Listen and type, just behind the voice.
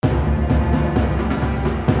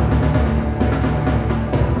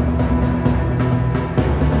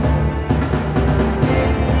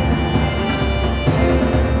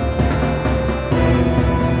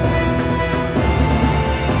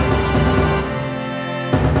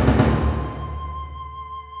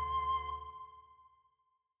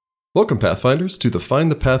Welcome, Pathfinders, to the Find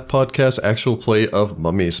the Path podcast actual play of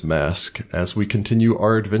Mummy's Mask, as we continue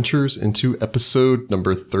our adventures into episode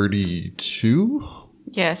number 32?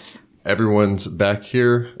 Yes. Everyone's back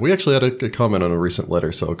here. We actually had a comment on a recent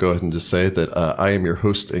letter, so I'll go ahead and just say that I am your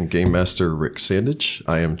host and game master, Rick Sandage.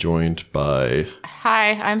 I am joined by...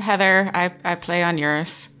 Hi, I'm Heather. I play on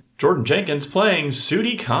Eurus. Jordan Jenkins playing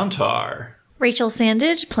Sudi Kantar. Rachel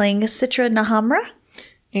Sandage playing Citra Nahamra.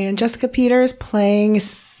 And Jessica Peters playing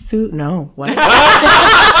Jessica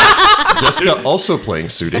also playing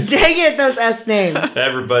Sudi. Dang it, those S names.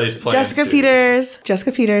 Everybody's playing Jessica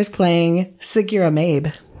Peters playing Segura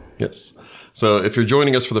Mabe. Yes. So if you're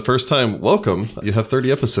joining us for the first time, welcome. You have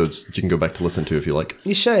 30 episodes that you can go back to listen to if you like.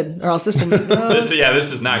 You should, or else this will make this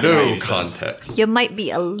is not going to No make sense. context. You might be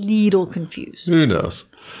a little confused. Who knows?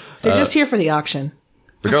 They're just here for the auction.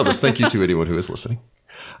 Regardless, thank you to anyone who is listening.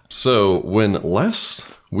 So when last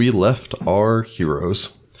we left our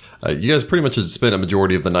heroes, you guys pretty much had spent a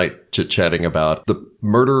majority of the night chit-chatting about the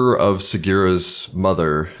murder of Segura's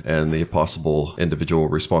mother and the possible individual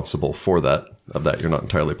responsible for that. Of that, you're not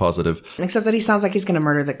entirely positive. Except that he sounds like he's going to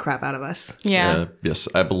murder the crap out of us. Yeah. Yes,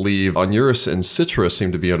 I believe Onuris and Citra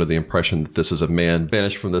seem to be under the impression that this is a man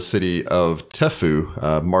banished from the city of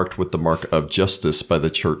Tefu, marked with the mark of justice by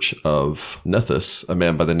the Church of Nethys, a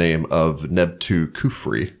man by the name of Nebtu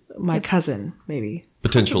Kufri. My cousin, maybe.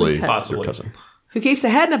 Potentially Possibly. your cousin. Who keeps a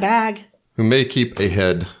head in a bag. Who may keep a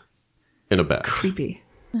head in a bag. Creepy.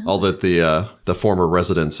 All that the former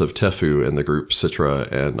residents of Tefu and the group Citra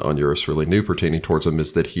and Onuris really knew pertaining towards him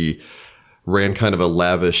is that he ran kind of a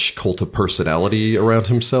lavish cult of personality around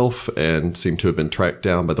himself and seemed to have been tracked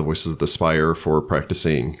down by the Voices of the Spire for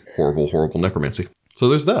practicing horrible, horrible necromancy. So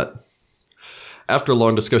there's that. After a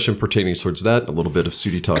long discussion pertaining towards that, a little bit of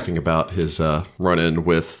Sudi talking about his run-in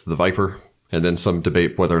with the Viper, and then some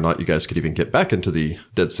debate whether or not you guys could even get back into the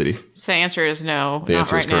Dead City. So the answer is no. The not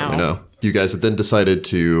answer right is currently now. no. You guys had then decided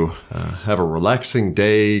to have a relaxing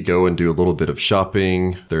day, go and do a little bit of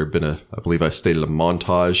shopping. There had been I believe I stated a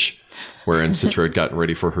montage wherein Citra had gotten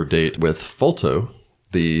ready for her date with Folto,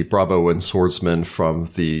 the Bravo and swordsman from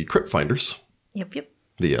the Crypt Finders, Yep.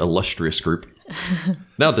 the illustrious group.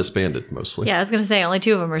 Now disbanded, mostly. Yeah, I was going to say only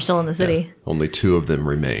two of them are still in the city. Only two of them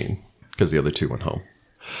remain, because the other two went home.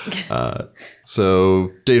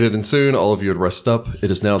 So, date had ensued. All of you had rest up. It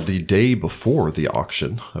is now the day before the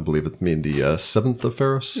auction. I believe it means the 7th of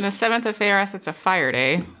Pharos. The 7th of Pharos, it's a fire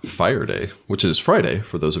day. Fire Day, which is Friday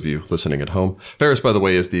for those of you listening at home. Pharos, by the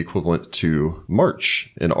way, is the equivalent to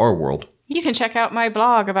March in our world. You can check out my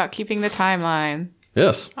blog about keeping the timeline.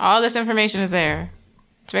 Yes. All this information is there.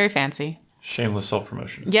 It's very fancy. Shameless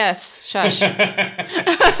self-promotion. Yes, shush.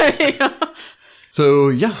 So,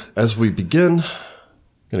 yeah, as we begin, I'm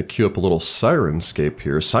going to cue up a little Sirenscape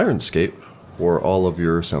here. Sirenscape for all of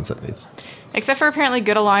your sound set needs. Except for apparently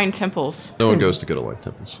good aligned temples. No one goes to good aligned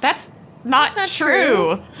temples. That's not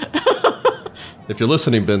true. If you're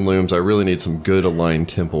listening, Ben Looms, I really need some good aligned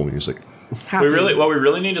temple music. Happy. What we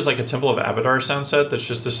really need is like a Temple of Abadar sound set that's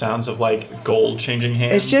just the sounds of like gold changing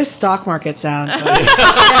hands. It's just stock market sounds.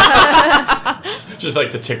 just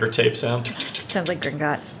like the ticker tape sound. Sounds like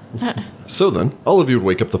Gringotts. So then, all of you would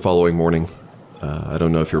wake up the following morning. I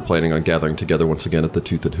don't know if you're planning on gathering together once again at the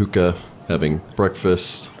Toothed Hookah, having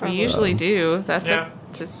breakfast. We usually do. That's Yeah.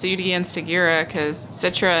 up to Sudi and Segura because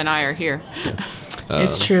Citra and I are here.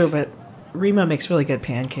 It's true, but Rima makes really good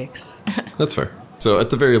pancakes. That's fair. So at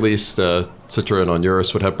the very least, Citra and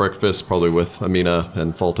Onuris would have breakfast, probably with Amina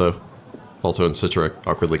and Folto. Folto and Citra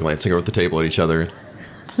awkwardly glancing over at the table at each other,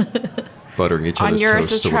 buttering each other's Onuris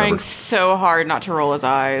toast is or trying whatever. so hard not to roll his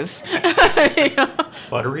eyes.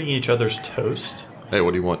 Buttering each other's toast? Hey,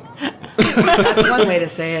 what do you want? That's one way to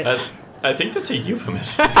say it. I think that's a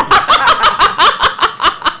euphemism.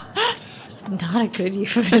 It's not a good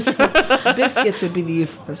euphemism. Biscuits would be the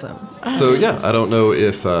euphemism. So yeah, I don't know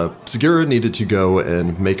if Segura needed to go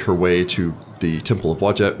and make her way to the Temple of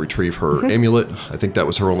Wadjet, retrieve her amulet. I think that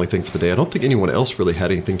was her only thing for the day. I don't think anyone else really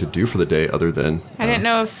had anything to do for the day other than... I didn't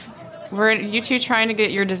know if were you two trying to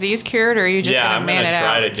get your disease cured, or are you just yeah, going I'm to man gonna it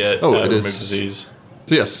try out? to get it remove is- disease.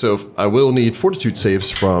 So yes, so I will need fortitude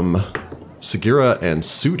saves from Segura and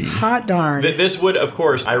Sudi. Hot darn. This would, of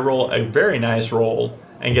course, I roll a very nice roll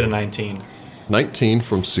and get a 19. 19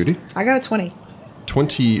 from Sudi. I got a 20.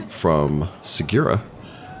 20 from Segura.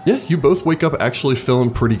 Yeah, you both wake up actually feeling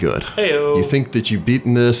pretty good. Heyo. You think that you've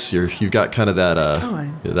beaten this. You got kind of that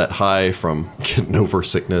Oh, that high from getting over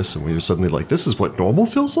sickness, and we were suddenly like, this is what normal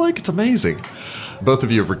feels like? It's amazing. Both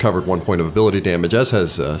of you have recovered 1 point of ability damage, as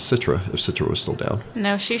has Citra, if Citra was still down.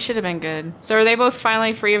 No, she should have been good. So are they both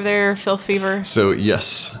finally free of their filth fever? So,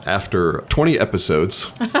 yes, after 20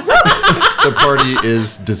 episodes, the party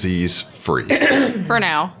is disease-free. For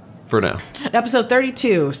now. For now. Episode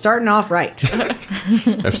 32, starting off right.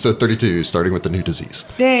 Episode 32, starting with the new disease.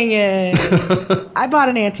 Dang it. I bought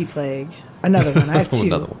an anti-plague. Another one. I have two.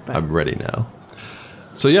 Another one. but- I'm ready now.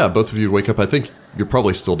 So, yeah, both of you wake up. I think you're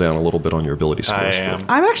probably still down a little bit on your ability I scores. am.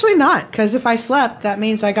 I'm actually not, because if I slept, that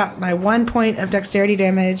means I got my 1 point of dexterity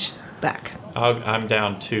damage back. I'm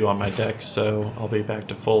down 2 on my dex, so I'll be back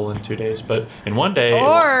to full in 2 days. But in 1 day,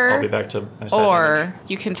 Or- I'll be back to my stat damage. Or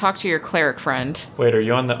you can talk to your cleric friend. Wait, are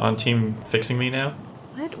you on team fixing me now?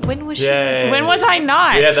 What? When was Yay. When was I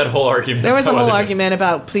not? We had that whole argument. There was a about whole it. argument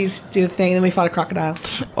about please do a thing, and then we fought a crocodile.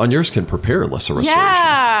 On yours can prepare lesser restorations.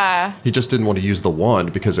 Yeah. He just didn't want to use the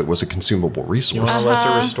wand because it was a consumable You resource. want to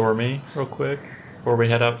lesser restore me real quick before we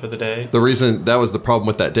head out for the day? The reason that was the problem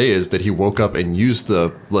with that day is that he woke up and used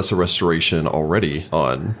the lesser restoration already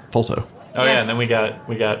on Fulto. Oh yeah, Yes. and then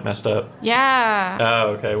we got messed up. Yeah. Oh,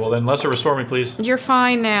 okay. Well then, lesser restore me, please. You're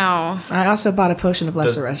fine now. I also bought a potion of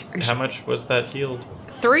lesser How restoration. much was that healed?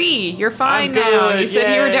 3. You're fine I'm now. good. You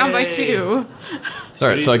said you were down by Yay. 2. All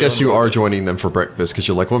right, so I guess feeling you are really joining them for breakfast because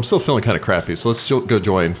you're like, well, I'm still feeling kind of crappy, so let's go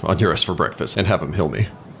join Onuris for breakfast and have him heal me.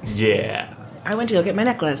 Yeah. I went to go get my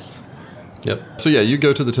necklace. Yep. So yeah, you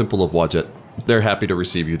go to the Temple of Wadjet. They're happy to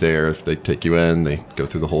receive you there. They take you in. They go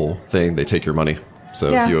through the whole thing. They take your money. So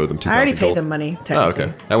Yeah, you owe them 2,000 I already gold. paid them money, Oh, technically.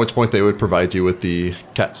 okay. At which point they would provide you with the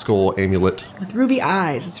cat skull amulet, With ruby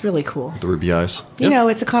eyes. It's really cool. the ruby eyes. You know,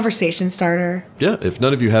 it's a conversation starter. Yeah, if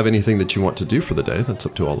none of you have anything that you want to do for the day, that's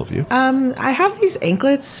up to all of you. I have these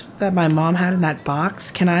anklets that my mom had in that box.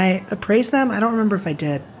 Can I appraise them? I don't remember if I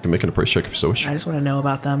did. You can make an appraise check if you so wish. I just want to know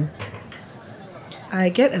about them. I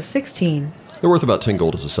get a 16. They're worth about 10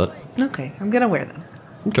 gold as a set. Okay, I'm going to wear them.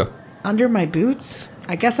 Okay. Under my boots?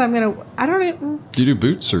 I guess I'm going to... I don't even... Do you do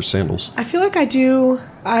boots or sandals? I feel like I do...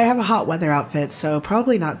 I have a hot weather outfit, so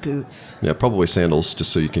probably not boots. Yeah, probably sandals,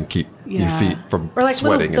 just so you can keep Yeah. your feet from Or like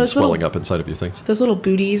sweating little- and those swelling little- up inside of your things. Those little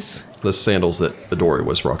booties. The sandals that Adori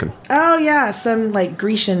was rocking. Oh, yeah, some like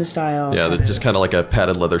Grecian style. Yeah, they're kind just of. kind of like a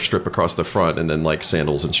padded leather strip across the front, and then like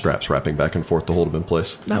sandals and straps wrapping back and forth to hold them in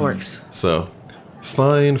place. That works. So,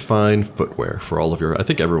 fine footwear for all of your. I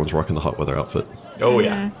think everyone's rocking the hot weather outfit Oh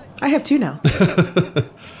yeah. I have two now.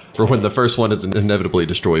 for when the first one is inevitably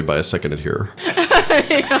destroyed by a second adherer.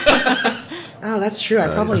 Oh, that's true. I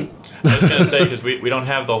probably... I was gonna say because we don't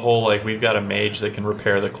have the whole like we've got a mage that can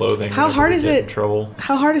repair the clothing. How whenever hard we is get it- In trouble.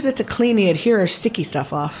 How hard is it to clean the adherer sticky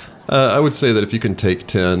stuff off? I would say that if you can take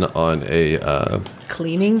 10 on a,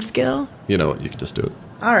 Cleaning skill? you know what, you can just do it.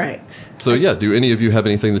 All right. So yeah, do any of you have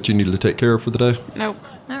anything that you needed to take care of for the day? Nope.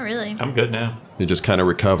 Not really. I'm good now. You're just kind of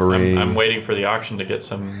recovering, I'm waiting for the auction to get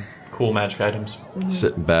some cool magic items.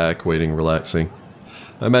 sitting back, waiting, relaxing.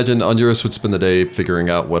 I imagine Onuris would spend the day figuring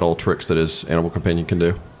out what all tricks that his animal companion can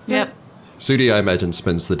do. Yep. Sudi, I imagine,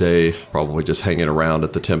 spends the day probably just hanging around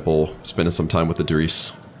at the temple, spending some time with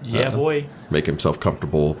Idris. Yeah, boy. Make himself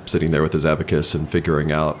comfortable sitting there with his abacus and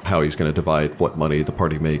figuring out how he's going to divide what money the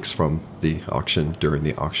party makes from the auction during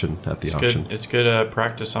the auction at the It's auction. good. It's good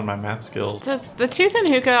practice on my math skills. Does the Tooth and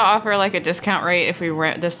Hookah offer like a discount rate if we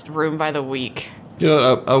rent this room by the week? You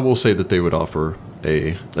know, I will say that they would offer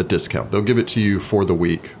a discount. They'll give it to you for the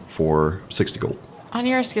week for 60 gold.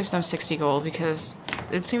 Onuris gives them 60 gold because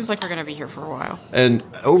it seems like we're going to be here for a while. And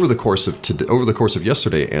over the course of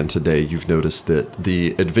yesterday and today, you've noticed that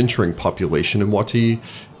the adventuring population in Wati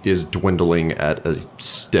is dwindling at a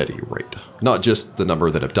steady rate. Not just the number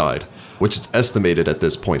that have died, which is estimated at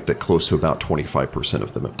this point that close to about 25%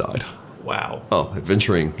 of them have died. Wow. Oh,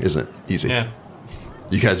 adventuring isn't easy. Yeah.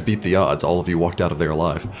 You guys beat the odds. All of you walked out of there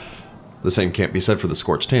alive. The same can't be said for the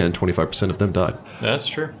Scorched Hand. 25% of them died. That's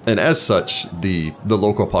true. And as such, the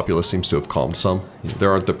local populace seems to have calmed some.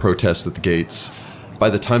 There aren't the protests at the gates.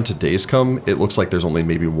 By the time today's come, it looks like there's only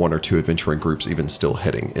maybe 1 or 2 adventuring groups even still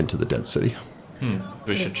heading into the Dead City.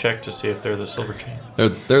 We should check to see if they're the Silver Chain.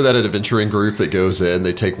 They're that adventuring group that goes in,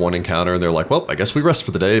 they take one encounter, and they're like, well, I guess we rest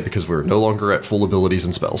for the day because we're no longer at full abilities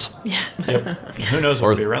and spells. Yep. Who knows what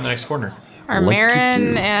will be around the next corner? Are Like you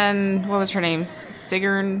Marin do. and what was her name?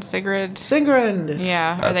 Sigrid? Sigrid.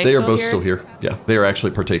 Yeah. Are they They still are both here? still here. Yeah, they are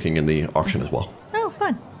actually partaking in the auction as well. Oh,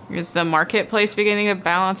 fun. Is the marketplace beginning to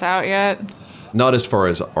balance out yet? Not as far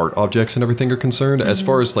as art objects and everything are concerned. As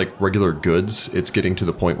far as like regular goods, it's getting to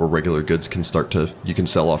the point where regular goods you can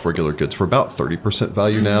sell off regular goods for about 30%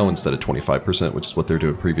 value now instead of 25%, which is what they're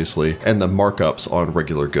doing previously. And the markups on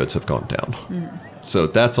regular goods have gone down. So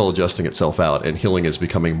that's all adjusting itself out, and healing is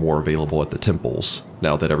becoming more available at the temples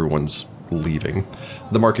now that everyone's leaving.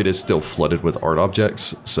 The market is still flooded with art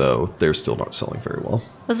objects, so they're still not selling very well.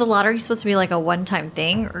 Was the lottery supposed to be like a one-time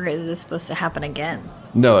thing, or is this supposed to happen again?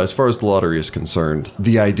 No, as far as the lottery is concerned,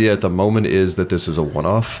 the idea at the moment is that this is a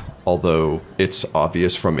one-off, although it's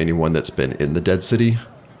obvious from anyone that's been in the Dead City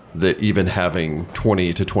that even having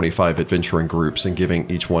 20 to 25 adventuring groups and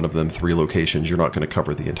giving each one of them 3 locations, you're not going to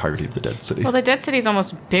cover the entirety of the Dead City. Well, the Dead City is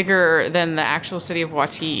almost bigger than the actual city of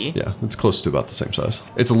Wati. Yeah, it's close to about the same size.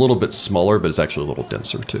 It's a little bit smaller, but it's actually a little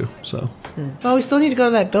denser too, so Well, we still need to go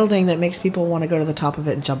to that building that makes people want to go to the top of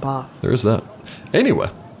it and jump off. there is that. Anyway,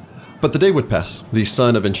 but the day would pass. The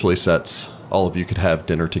sun eventually sets. All of you could have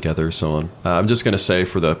dinner together, so on. I'm just going to say,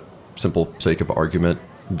 for the simple sake of argument,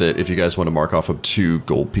 that if you guys want to mark off of 2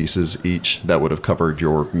 gold pieces each, that would have covered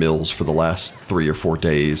your meals for the last 3 or 4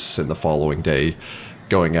 days, and the following day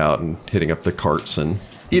going out and hitting up the carts and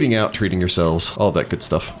eating out, treating yourselves, all that good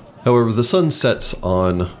stuff. However, the sun sets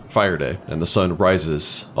on Fire Day, and the sun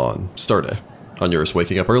rises on Star Day. Onuris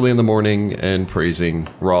waking up early in the morning and praising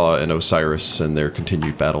Ra and Osiris and their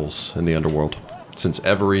continued battles in the underworld, since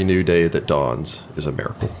every new day that dawns is a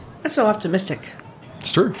miracle. That's so optimistic.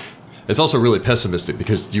 It's true. It's also really pessimistic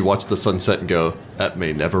because you watch the sunset and go, that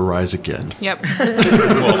may never rise again. Yep.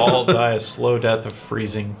 We'll all die a slow death of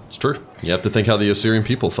freezing. It's true. You have to think how the Osirian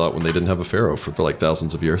people thought when they didn't have a pharaoh for like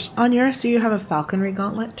thousands of years. Onuris, do you have a falconry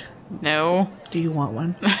gauntlet? No. Do you want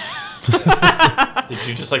one? Did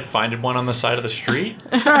you just like find one on the side of the street?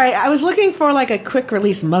 Sorry, I was looking for like a quick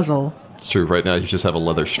release muzzle. It's true. Right now you just have a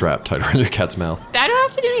leather strap tied around your cat's mouth. I don't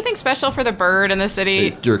have to do anything special for the bird in the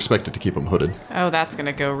city. You're expected to keep them hooded. Oh, that's going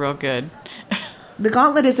to go real good. The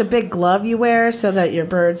gauntlet is a big glove you wear so that your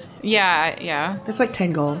birds... Yeah. It's like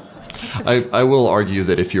 10 gold. I will argue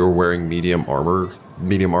that if you're wearing medium armor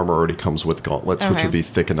already comes with gauntlets, which Okay. would be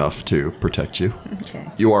thick enough to protect you.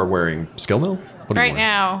 Okay. You are wearing scale mail? What are you Right wearing?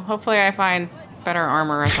 now, hopefully I find better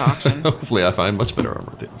armor at the auction. Hopefully I find much better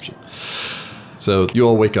armor at the option. So you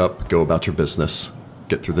all wake up, go about your business,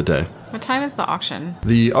 get through the day. What time is the auction?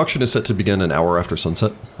 The auction is set to begin an hour after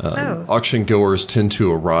sunset. Auction goers tend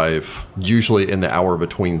to arrive usually in the hour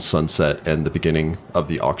between sunset and the beginning of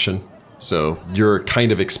the auction. So you're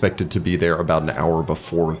kind of expected to be there about an hour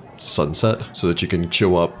before sunset so that you can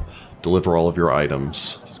show up, deliver all of your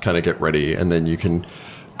items, just kind of get ready, and then you can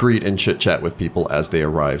greet and chit-chat with people as they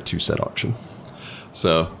arrive to said auction.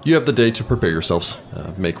 So you have the day to prepare yourselves,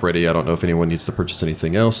 make ready. I don't know if anyone needs to purchase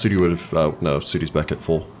anything else. Sudi would have, no, Sudi's back at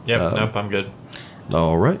full. Yep, nope, I'm good.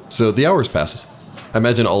 All right. So the hours passes. I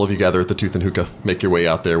imagine all of you gather at the Tooth and Hookah, make your way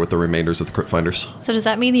out there with the remainders of the Crypt Finders. So does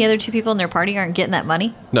that mean the other 2 people in their party aren't getting that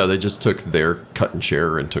money? No, they just took their cut and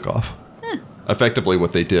share and took off. Effectively,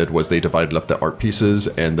 what they did was they divided up the art pieces,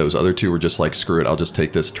 and those other 2 were just like, screw it, I'll just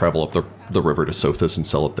take this, travel up the river to Sothis and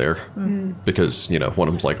sell it there. Because, you know, one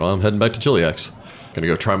of them's like, well, I'm heading back to Chiliax. Gonna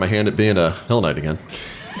go try my hand at being a Hell Knight again.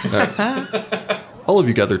 All of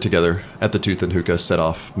you gather together at the Tooth and Hookah, set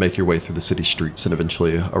off, make your way through the city streets, and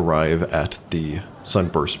eventually arrive at the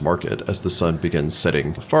Sunburst Market as the sun begins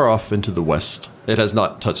setting far off into the west. It has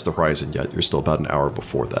not touched the horizon yet. You're still about an hour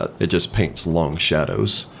before that. It just paints long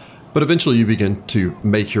shadows. But eventually you begin to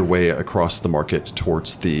make your way across the market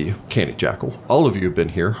towards the Canny Jackal. All of you have been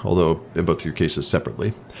here, although in both of your cases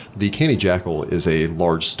separately. The Canny Jackal is a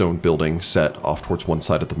large stone building set off towards one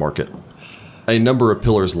side of the market. A number of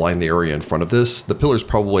pillars line the area in front of this. The pillars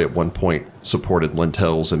probably at one point supported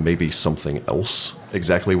lintels and maybe something else.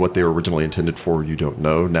 Exactly what they were originally intended for, you don't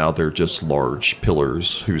know. Now they're just large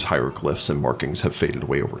pillars whose hieroglyphs and markings have faded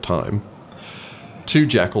away over time. 2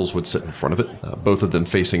 jackals would sit in front of it, both of them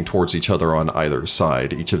facing towards each other on either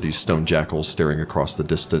side, each of these stone jackals staring across the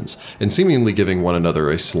distance and seemingly giving one another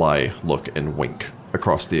a sly look and wink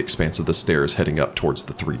across the expanse of the stairs heading up towards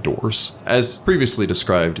the 3 doors. As previously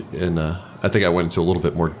described in, I think I went into a little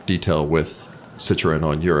bit more detail with Citra and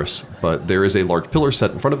Onuris, but there is a large pillar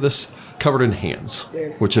set in front of this, covered in hands,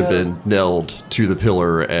 which have been nailed to the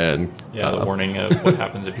pillar and... Yeah, the warning of what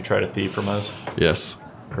happens if you try to thieve from us. Yes.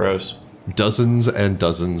 Gross. Dozens and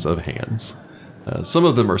dozens of hands. Some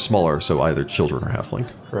of them are smaller, so either children or halfling.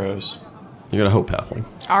 Gross. You're going to hope halfling.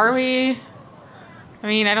 Are we? I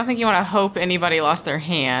mean, I don't think you want to hope anybody lost their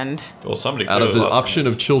hand. Well, somebody Out of clearly the lost option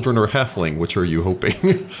their of children or halfling, which are you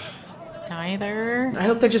hoping? Neither. I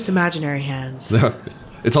hope they're just imaginary hands.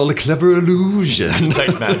 It's all a clever illusion.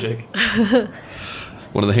 Text magic.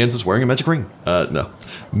 One of the hands is wearing a magic ring. No.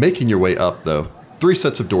 Making your way up, though, 3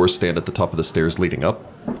 sets of doors stand at the top of the stairs leading up.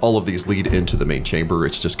 All of these lead into the main chamber.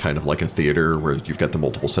 It's just kind of like a theater where you've got the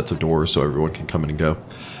multiple sets of doors so everyone can come in and go.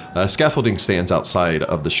 Scaffolding stands outside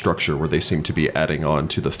of the structure where they seem to be adding on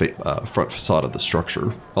to the front facade of the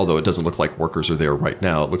structure. Although it doesn't look like workers are there right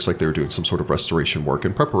now, it looks like they're doing some sort of restoration work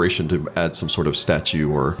in preparation to add some sort of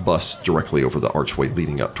statue or bust directly over the archway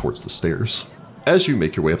leading up towards the stairs. As you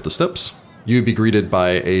make your way up the steps, you'd be greeted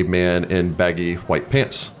by a man in baggy white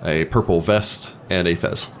pants, a purple vest, and a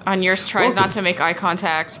fez. On yours tries Welcome. not to make eye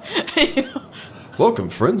contact. Welcome,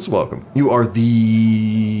 friends, welcome. You are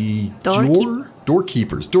the...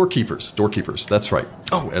 Doorkeepers, that's right.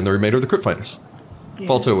 Oh, and the remainder of the Crypt Finders. Yes.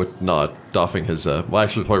 Falto would nod, doffing his... well,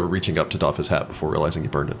 actually, probably reaching up to doff his hat before realizing he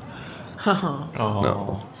burned it. Oh,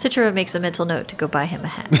 No. Citra makes a mental note to go buy him a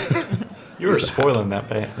hat. you were spoiling that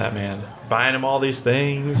man. Buying him all these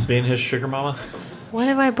things, being his sugar mama. What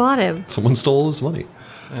have I bought him? Someone stole his money.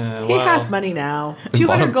 He has money now.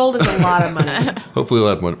 200 gold is a lot of money. Hopefully he'll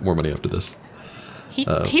have more money after this.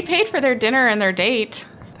 He paid for their dinner and their date.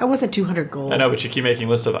 That wasn't 200 gold. I know, but you keep making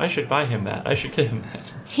lists of, I should buy him that. I should get him that.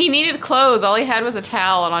 He needed clothes. All he had was a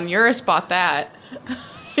towel, and on Eurus bought that.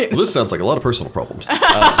 Well, this sounds like a lot of personal problems. You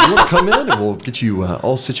want to come in and we'll get you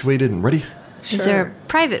all situated and ready? Is there a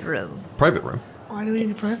private room Private room. Why do we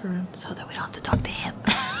need a private room? so that we don't have to talk to him?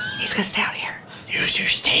 He's gonna stay out here. Use your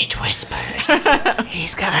stage whispers.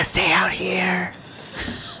 He's gonna stay out here.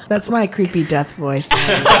 That's my creepy death voice. I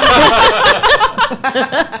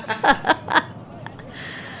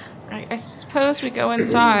suppose we go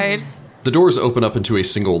inside. The doors open up into a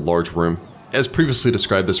single large room. As previously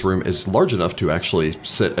described, this room is large enough to actually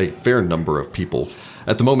sit a fair number of people.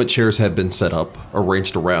 At the moment, chairs have been set up,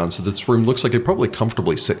 arranged around, so this room looks like it probably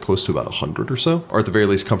comfortably sit close to about 100 or so, or at the very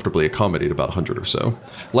least comfortably accommodate about 100 or so.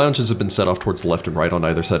 Lounges have been set off towards the left and right on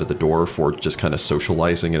either side of the door for just kind of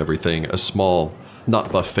socializing and everything. A small,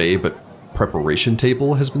 not buffet, but preparation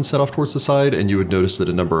table has been set off towards the side, and you would notice that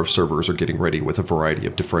a number of servers are getting ready with a variety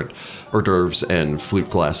of different hors d'oeuvres and flute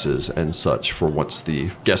glasses and such for once the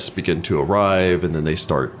guests begin to arrive and then they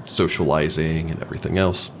start socializing and everything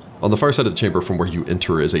else. On the far side of the chamber from where you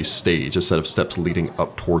enter is a stage, a set of steps leading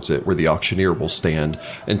up towards it where the auctioneer will stand,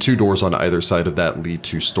 and 2 doors on either side of that lead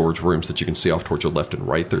to storage rooms that you can see off towards your left and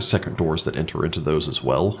right. There's second doors that enter into those as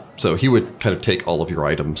well. So he would kind of take all of your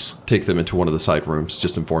items, take them into one of the side rooms,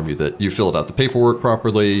 just inform you that you filled out the paperwork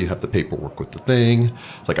properly, you have the paperwork with the thing.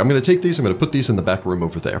 It's like, I'm going to take these, I'm going to put these in the back room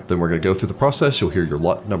over there. Then we're going to go through the process, you'll hear your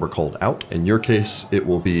lot number called out. In your case, it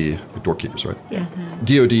will be the doorkeepers, right? Yes.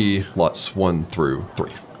 DOD lots 1 through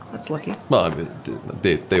 3. That's lucky. Well, I mean,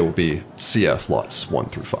 they will be CF lots 1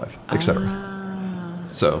 through 5, etc.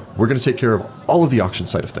 So we're going to take care of all of the auction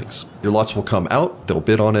side of things. Your lots will come out, they'll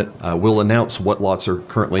bid on it, we'll announce what lots are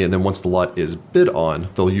currently, and then once the lot is bid on,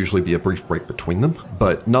 there'll usually be a brief break between them,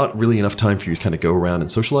 but not really enough time for you to kind of go around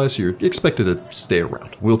and socialize, so you're expected to stay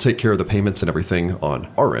around. We'll take care of the payments and everything on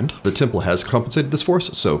our end. The temple has compensated this for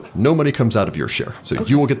us, so no money comes out of your share. So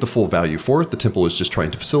you will get the full value for it. The temple is just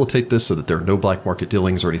trying to facilitate this so that there are no black market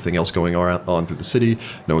dealings or anything else going on through the city.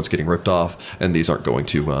 No one's getting ripped off, and these aren't going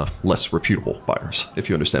to less reputable buyers, if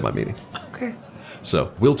you understand my meaning. Okay.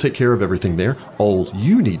 So we'll take care of everything there. All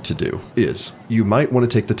you need to do is you might want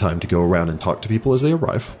to take the time to go around and talk to people as they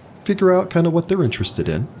arrive. Figure out kind of what they're interested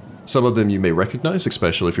in. Some of them you may recognize,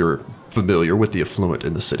 especially if you're familiar with the affluent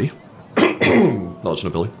in the city. Knowledge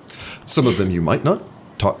and ability. Some of them you might not.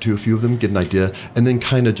 Talk to a few of them, get an idea, and then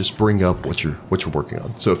kind of just bring up what you're working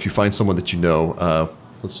on. So if you find someone that you know,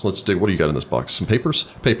 let's dig. What do you got in this box? Some papers?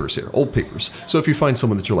 Papers here. Old papers. So if you find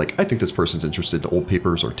someone that you're like, I think this person's interested in old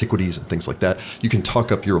papers or antiquities and things like that, you can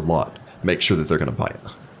talk up your lot. Make sure that they're going to buy it.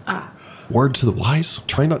 Word to the wise,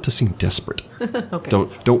 try not to seem desperate. Okay.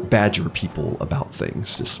 Don't badger people about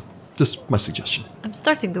things. Just my suggestion. I'm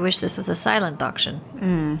starting to wish this was a silent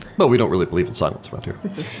auction. But we don't really believe in silence around here.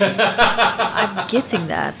 I'm getting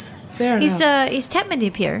that. Fair enough. Is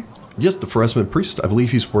Tetmanib here? Yes, the Pharasman priest. I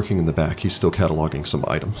believe he's working in the back. He's still cataloging some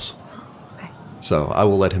items. Okay. So I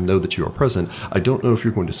will let him know that you are present. I don't know if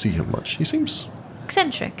you're going to see him much. He seems,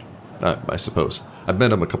 Eccentric. I suppose. I've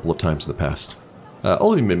met him a couple of times in the past.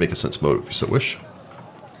 All of you may make a sense motive if you so wish.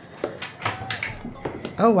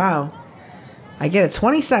 Oh, wow. I get a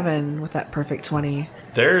 27 with that perfect 20.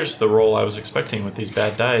 There's the roll I was expecting with these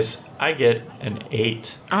bad dice. I get an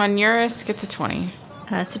 8. On Eurus gets a 20.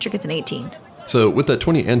 Citra gets an 18. So with that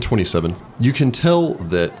 20 and 27, you can tell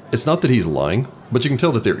that it's not that he's lying, but you can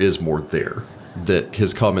tell that there is more there. That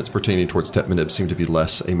his comments pertaining towards Tetmanib seem to be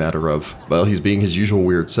less a matter of, well, he's being his usual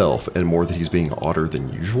weird self, and more that he's being odder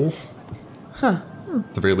than usual. Huh.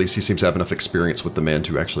 At the very least, he seems to have enough experience with the man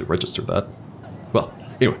to actually register that. Well,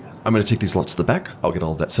 anyway, I'm going to take these lots to the back. I'll get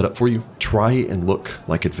all of that set up for you. Try and look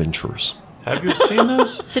like adventurers. Have you seen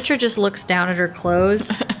this? Citra just looks down at her clothes.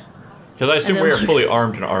 Because I assume And we then are fully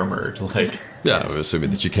armed and armored. Like, Yeah, I'm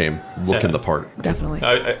assuming that you came looking the part. Definitely.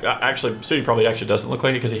 actually, Sudi probably actually doesn't look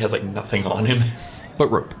like it because he has like nothing on him. But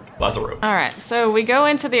rope. Lots of rope. All right, so we go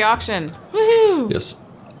into the auction. Woohoo! Yes.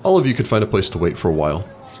 All of you could find a place to wait for a while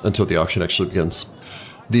until the auction actually begins.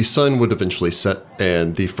 The sun would eventually set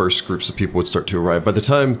and the first groups of people would start to arrive. By the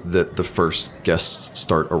time that the first guests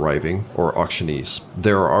start arriving, or auctionees,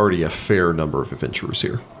 there are already a fair number of adventurers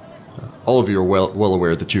here. All of you are well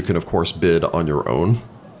aware that you can, of course, bid on your own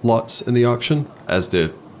lots in the auction, as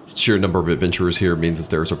the sheer number of adventurers here means that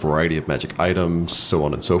there's a variety of magic items, so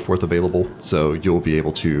on and so forth available. So you'll be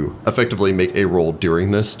able to effectively make a roll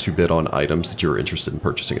during this to bid on items that you're interested in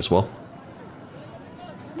purchasing as well.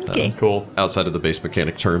 Okay. Cool. Outside of the base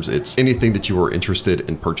mechanic terms, it's anything that you are interested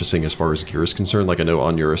in purchasing as far as gear is concerned. Like I know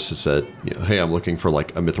Onuris has said, hey, I'm looking for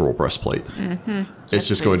like a mithril breastplate. Mm-hmm. It's Yes,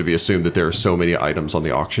 just going to please. be assumed that there are so many items on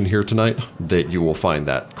the auction here tonight that you will find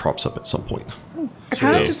that crops up at some point. I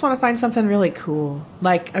kind of Sweet. just want to find something really cool,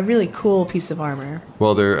 like a really cool piece of armor.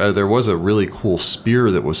 Well, there was a really cool spear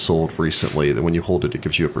that was sold recently that when you hold it, it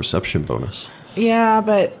gives you a perception bonus. Yeah,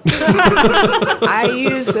 but I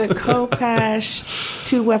use a Kopesh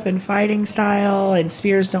 2-weapon fighting style, and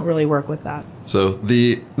spears don't really work with that. So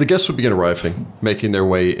the guests would begin arriving, making their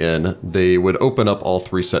way in. They would open up all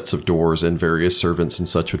 3 sets of doors, and various servants and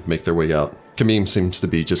such would make their way out. Kamim seems to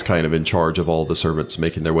be just kind of in charge of all the servants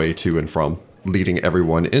making their way to and from, leading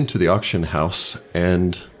everyone into the auction house,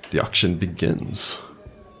 and the auction begins.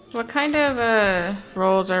 What kind of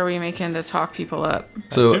rolls are we making to talk people up?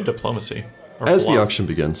 I So assume diplomacy. Or as the bluff. auction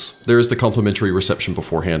begins, there is the complimentary reception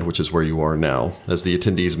beforehand, which is where you are now. As the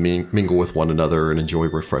attendees mingle with one another and enjoy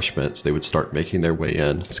refreshments, they would start making their way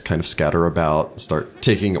in. Just kind of scatter about, start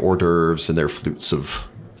taking hors d'oeuvres and their flutes of,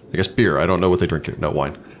 I guess, beer. I don't know what they drink here. No,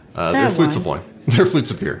 wine. Their flutes of wine. Their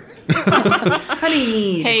flutes of beer. Honey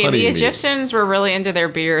mead. Hey, Honey the mead. Egyptians were really into their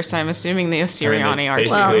beer, so I'm assuming the Osiriani are. basically-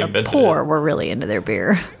 too. Well, the invented poor it. were really into their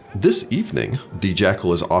beer. This evening, the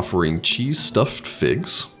Jackal is offering cheese-stuffed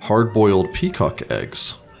figs, hard-boiled peacock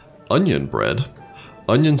eggs, onion bread,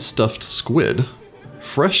 onion-stuffed squid,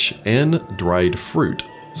 fresh and dried fruit,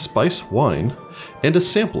 spice wine, and a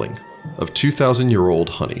sampling of 2,000-year-old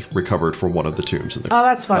honey recovered from one of the tombs in the. Oh,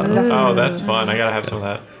 that's fun. Definitely. Oh, that's fun. I gotta have some of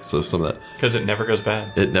that. So some of that. Because it never goes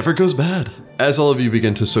bad. It never goes bad. As all of you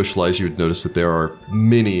begin to socialize, you would notice that there are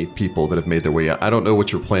many people that have made their way out. I don't know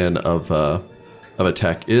what your plan of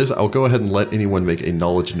attack is. I'll go ahead and let anyone make a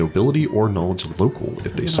knowledge nobility or knowledge local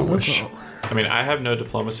if they so wish. I mean, I have no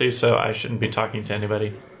diplomacy, so I shouldn't be talking to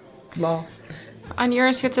anybody. Lol.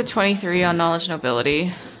 Onuris gets a 23 on knowledge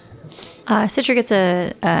nobility. Citra gets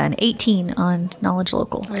an 18 on knowledge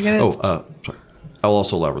local. I get a, Sorry. I'll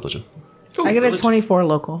also allow religion. I get a 24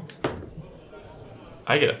 local.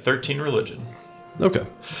 I get a 13 religion. Okay.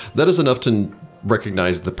 That is enough to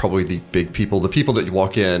recognize probably the big people, the people that you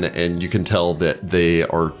walk in and you can tell that they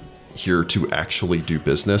are here to actually do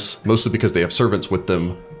business, mostly because they have servants with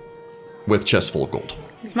them with chests full of gold.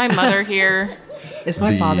 Is my mother here? Is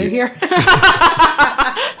my The- father here?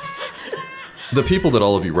 The people that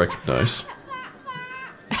all of you recognize.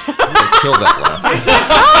 I'm gonna kill that laugh.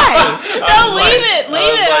 No, leave it.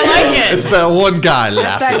 I like it. It's that one guy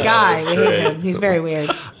laughing. That guy. We hate great. him. He's very weird.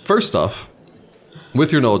 First off,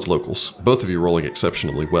 with your knowledge locals, both of you rolling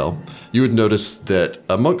exceptionally well, you would notice that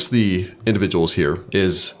amongst the individuals here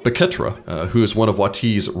is Baketra, who is one of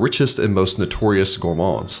Wati's richest and most notorious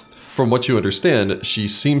gourmands. From what you understand, she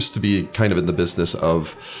seems to be kind of in the business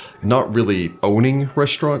of not really owning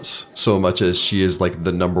restaurants so much as she is like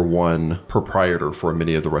the number one proprietor for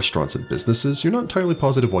many of the restaurants and businesses. You're not entirely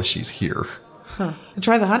positive why she's here.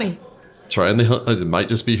 Try the honey. Trying the it might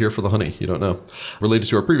just be here for the honey. You don't know. Related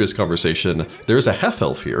to our previous conversation, there is a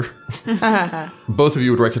half-elf here. Both of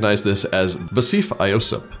you would recognize this as Basif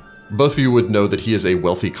Iosip. Both of you would know that he is a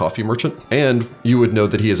wealthy coffee merchant, and you would know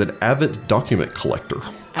that he is an avid document collector.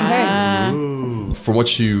 Okay. From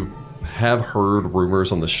what you have heard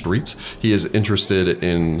rumors on the streets, he is interested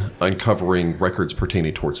in uncovering records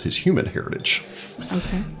pertaining towards his human heritage.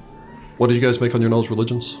 Okay. What did you guys make on your knowledge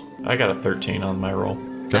religions? I got a 13 on my roll.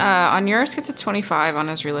 Onuris gets a 25 on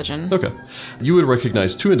his religion. Okay. You would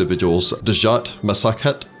recognize 2 individuals, Dejat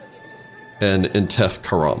Masakhet and Intef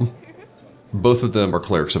Karam. Both of them are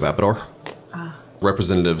clerics of Abadar,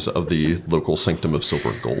 representatives of the local Sanctum of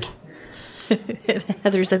Silver and Gold.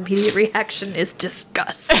 Heather's immediate reaction is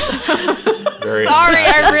disgust. Very Sorry,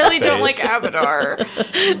 I impacted really don't like face.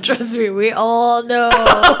 Abadar. Trust me, we all know.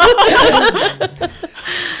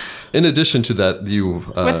 In addition to that, you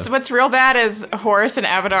What's real bad is Horus and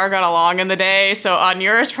Abadar got along in the day, so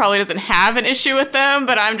Onuris probably doesn't have an issue with them,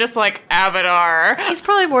 but I'm just like, Abadar. He's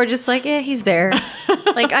probably more just like, yeah, he's there.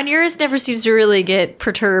 Like, Onuris never seems to really get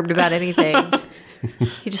perturbed about anything.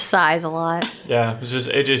 He just sighs a lot. Yeah,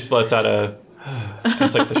 it just lets out a.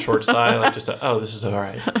 It's like the short sigh, like just a, oh, this is all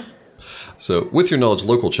right. So, with your knowledge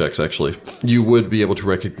local checks, actually, you would be able to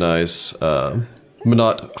recognize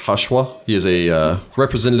Manat Hashwa. He is a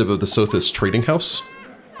representative of the Sothis Trading House.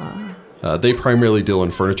 They primarily deal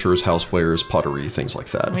in furnitures, housewares, pottery, things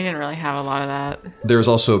like that. We didn't really have a lot of that. There's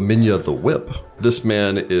also Minya the Whip. This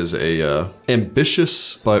man is a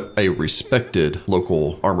ambitious but a respected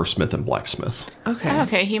local armorsmith and blacksmith. Okay.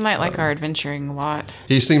 Okay, he might like our adventuring a lot.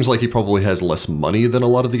 He seems like he probably has less money than a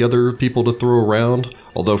lot of the other people to throw around,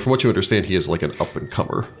 although from what you understand, he is like an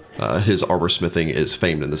up-and-comer. His armorsmithing is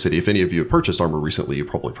famed in the city. If any of you have purchased armor recently, you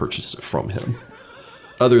probably purchased it from him.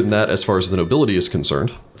 Other than that, as far as the nobility is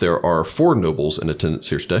concerned, there are 4 nobles in attendance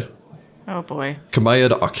here today. Oh boy.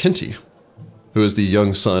 Kamayed Akenti, who is the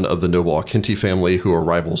young son of the noble Akenti family, who are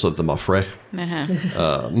rivals of the Mafre.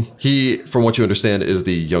 He, from what you understand, is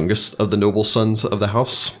the youngest of the noble sons of the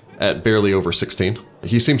house, at barely over 16.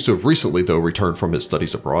 He seems to have recently, though, returned from his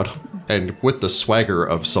studies abroad, and with the swagger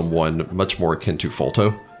of someone much more akin to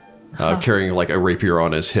Falto, carrying like a rapier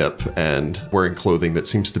on his hip and wearing clothing that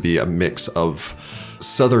seems to be a mix of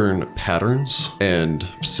southern patterns and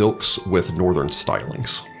silks with northern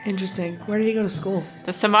stylings. Interesting. Where did he go to school?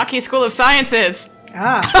 The Samaki School of Sciences.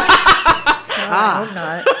 I hope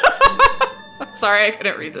not. Sorry, I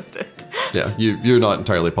couldn't resist it. Yeah, you're not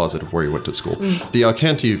entirely positive where he went to school. The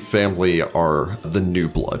Alcanti family are the new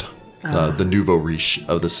blood, the nouveau riche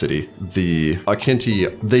of the city. The Alcanti,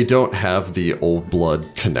 they don't have the old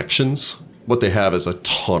blood connections. What they have is a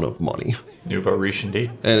ton of money. Nouveau riche indeed.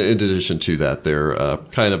 And in addition to that, they're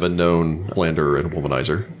kind of a known slanderer and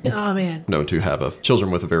womanizer, Oh, man. known to have children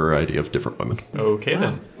with a variety of different women. Okay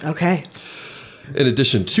then. Okay. In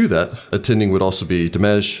addition to that, attending would also be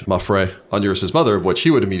Demej Mafre, Onuris' mother, of which he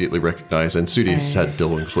would immediately recognize, and Sudi's had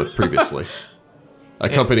dealings with previously.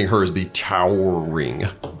 Accompanying her is the towering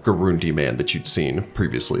Garundi man that you'd seen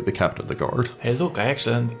previously, the captain of the guard. Hey, look, I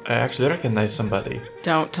actually recognize somebody.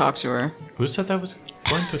 Don't talk to her. Who said I was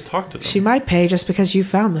going to talk to them? She might pay just because you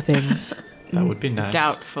found the things. That would be nice.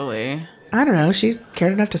 Doubtfully. I don't know. She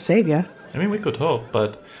cared enough to save you. I mean, we could hope,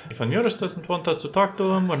 but if Onuris doesn't want us to talk to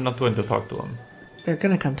him, we're not going to talk to him. They're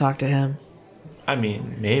going to come talk to him. I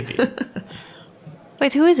mean, maybe.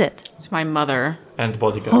 Wait, who is it? It's my mother. And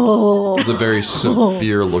bodyguard. It's a very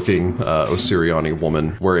severe-looking Osiriani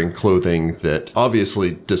woman wearing clothing that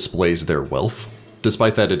obviously displays their wealth.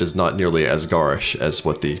 Despite that, it is not nearly as garish as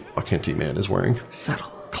what the Akenti man is wearing.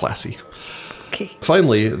 Subtle. Classy. Okay.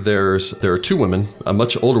 Finally, there are 2 women, a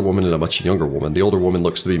much older woman and a much younger woman. The older woman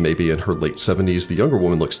looks to be maybe in her late 70s. The younger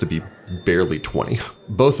woman looks to be barely 20.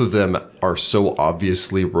 Both of them are so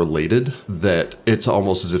obviously related that it's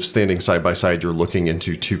almost as if standing side by side, you're looking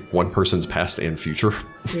into one person's past and future.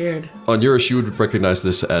 Weird. On Yurish, you would recognize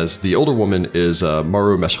this as the older woman is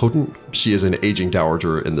Maru Meshoten. She is an aging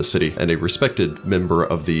dowager in the city and a respected member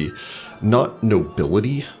of the, not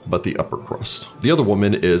nobility, but the upper crust. The other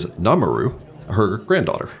woman is Namaru, her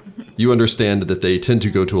granddaughter. You understand that they tend to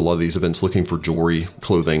go to a lot of these events looking for jewelry,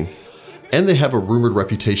 clothing, and they have a rumored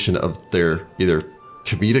reputation of their either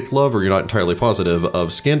comedic love, or you're not entirely positive,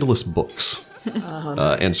 of scandalous books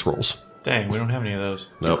and scrolls. Dang, we don't have any of those.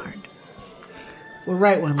 Nope. We'll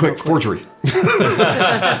write one. Quick, real forgery.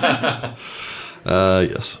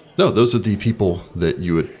 Yes. No, those are the people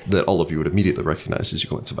that all of you would immediately recognize as you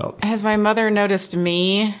glance about. Has my mother noticed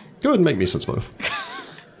me? Go ahead and make me a sense motive.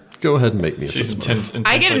 Go ahead and make me a She's sense motive.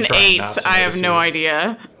 I get an intentionally 8. trying not to I have notice no you.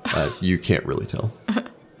 idea. You can't really tell.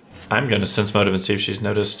 I'm going to sense motive and see if she's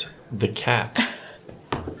noticed the cat.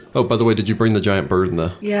 Oh, by the way, did you bring the giant bird and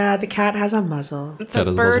the Yeah, the cat has a muzzle. cat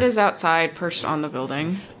The as bird well? is outside, perched on the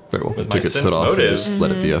building. Very well. With Took my its sense hood off and motive. just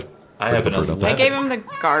let it be a I have an bird up 11. there. I gave him the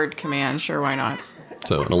guard command. Sure, why not?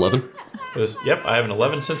 So an 11? Yep, I have an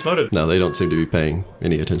 11 sense motive. No, they don't seem to be paying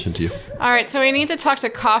any attention to you. All right, so we need to talk to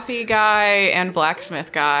coffee guy and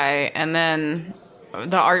blacksmith guy, and then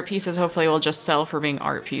the art pieces hopefully will just sell for being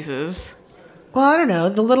art pieces. Well, I don't know.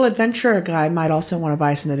 The little adventurer guy might also want to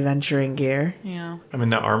buy some adventuring gear. Yeah. I mean,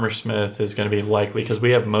 the armor smith is going to be likely because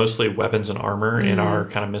we have mostly weapons and armor in our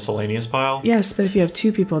kind of miscellaneous pile. Yes, but if you have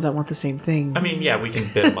two people that want the same thing. I mean, yeah, we can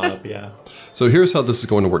bid them up, yeah. So here's how this is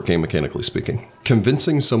going to work game mechanically speaking.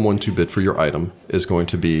 Convincing someone to bid for your item is going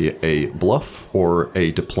to be a bluff or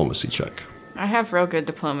a diplomacy check. I have real good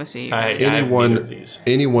diplomacy. I have neither of these.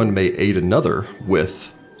 Anyone may aid another with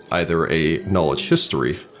either a knowledge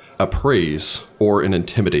history, a praise, or an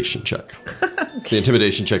intimidation check. The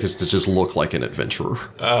intimidation check is to just look like an adventurer.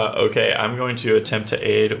 Okay, I'm going to attempt to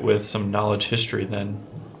aid with some knowledge history then.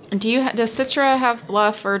 Does Citra have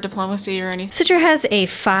bluff or diplomacy or anything? Citra has a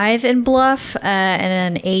 5 in bluff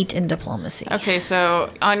and an 8 in diplomacy. Okay,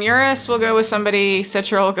 so on Eurus, we'll go with somebody.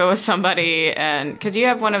 Citra will go with somebody, and because you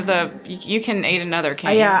have one of the, you can aid another,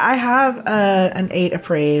 can't you? Yeah, I have an 8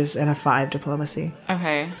 appraise and a 5 diplomacy.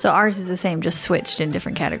 Okay. So ours is the same, just switched in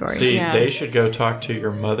different categories. See, Yeah. they should go talk to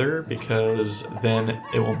your mother because then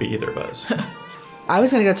it won't be either of us. I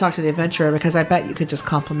was going to go talk to the adventurer because I bet you could just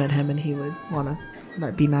compliment him and he would want to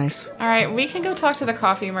be nice. All right, we can go talk to the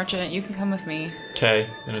coffee merchant. You can come with me. Okay,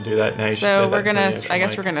 gonna do that now. You should say So that we're to the gonna, extra I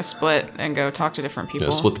guess mic. we're gonna split and go talk to different people.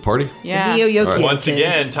 Yeah, split the party? Yeah. Neo-Yoki Once kid.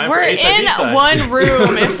 again, time We're for Ace in side. one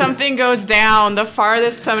room. If something goes down, the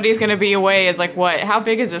farthest somebody's gonna be away is like what? How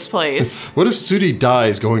big is this place? What if Sudi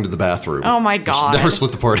dies going to the bathroom? Oh my We should god. never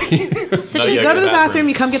split the party. No, You yeah, go to the bathroom,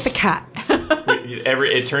 you come get the cat.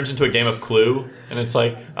 It turns into a game of Clue, and it's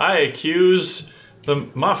like I accuse the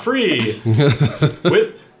Mafri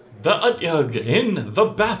with the Utyug in the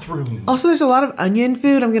bathroom. Also, there's a lot of onion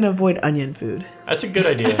food. I'm going to avoid onion food. That's a good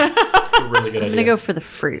idea. That's a really good I'm idea. gonna go for the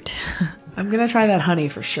fruit. I'm going to try that honey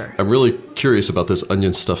for sure. I'm really curious about this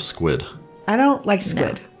onion stuffed squid. I don't like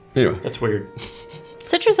squid. Anyway, That's weird.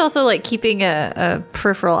 Citra's also like keeping a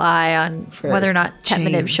peripheral eye on For whether or not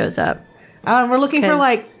Tetmanib change. shows up. We're looking for 'Cause-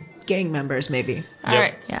 like gang members, maybe. All Yep.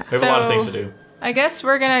 right. We have a lot of things to do. I guess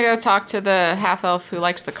we're gonna go talk to the half elf who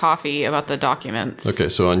likes the coffee about the documents. okay,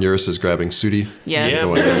 so Onuris is grabbing Sudi. Yes. Yeah.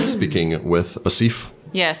 Going and speaking with Asif.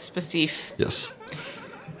 Yes, Basif. Yes.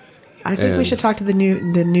 I think we And- should talk to the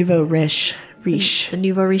nouveau riche. The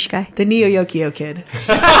Nouveau Riche guy. The Neo-Yokio kid.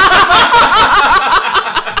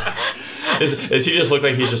 Does he just look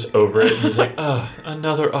like he's just over it? And he's like, oh,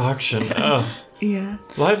 another auction. Oh, Yeah.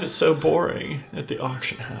 life is so boring at the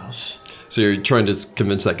auction house. So you're trying to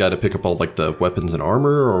convince that guy to pick up all like the weapons and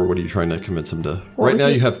armor, or what are you trying to convince him to? Right was now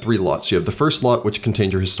he- you have 3 lots. You have the first lot, which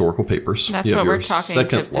contains your historical papers. That's You have what we're your talking to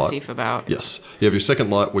second lot- Basif about. Yes. You have your second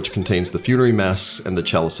lot, which contains the funerary masks and the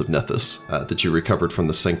chalice of Nethys that you recovered from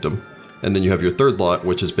the sanctum. And then you have your third lot,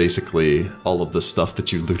 which is basically all of the stuff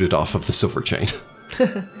that you looted off of the silver chain.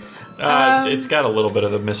 It's got a little bit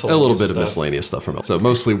of the A miscellaneous little bit stuff. of miscellaneous stuff from it. So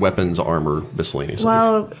mostly weapons, armor, miscellaneous.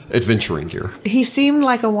 Well- adventuring gear. He seemed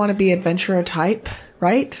like a wannabe adventurer type,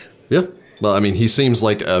 right? Yeah. Well, I mean, he seems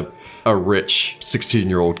like a rich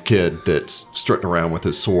 16-year-old kid that's strutting around with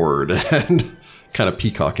his sword and kind of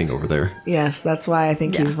peacocking over there. Yes, that's why I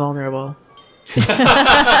think he's vulnerable.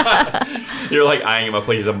 You're like eyeing him up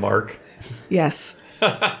like he's a mark. Yes.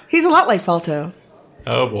 He's a lot like Falto,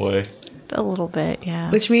 Oh boy. A little bit, yeah.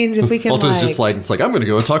 which means if we can Alto's like... just like, it's like, I'm going to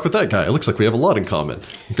go and talk with that guy. It looks like we have a lot in common.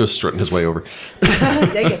 He goes strutting his way over.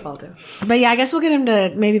 Dang it, Falto. But yeah, I guess we'll get him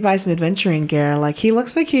to maybe buy some adventuring gear. Like, he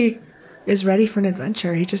looks like he is ready for an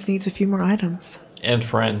adventure. He just needs a few more items. And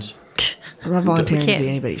friends. I'm not volunteering to can't be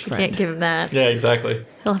anybody's we friend. can't give him that. Yeah, exactly.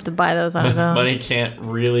 He'll have to buy those on his own. Money can't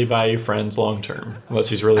really buy you friends long term. Unless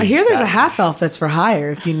he's really I hear there's a bad. half-elf that's for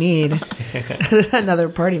hire if you need another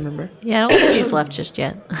party member. Yeah, I don't think she's left just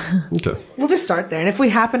yet. Okay. We'll just start there. And if we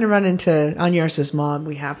happen to run into Onuris' mom,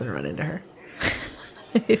 we happen to run into her.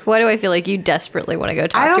 Why do I feel like you desperately want to go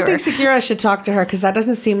talk I to don't her? think Sekira should talk to her because that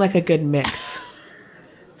doesn't seem like a good mix.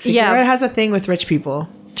 Sekira Yeah. has a thing with rich people.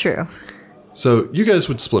 True. So you guys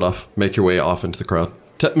would split off, make your way off into the crowd.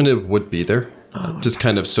 Tetmanib would be there, just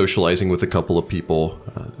kind of socializing with a couple of people,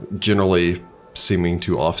 generally seeming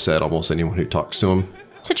to offset almost anyone who talks to him.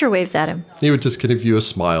 Citra waves at him. He would just give you a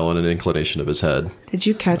smile and an inclination of his head. Did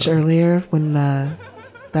you catch earlier when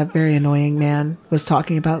that very annoying man was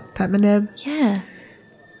talking about Tetmanib? Yeah.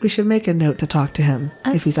 We should make a note to talk to him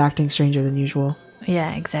if he's acting stranger than usual.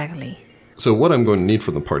 Yeah, exactly. So what I'm going to need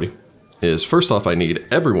from the party is, first off, I need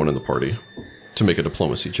everyone in the party to make a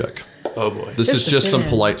diplomacy check. Oh boy. This is Just a just some bit.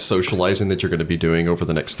 polite socializing that you're going to be doing over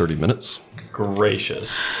the next 30 minutes.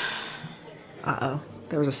 Gracious. Uh-oh.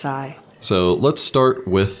 There was a sigh. So let's start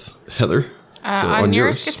with Heather. So On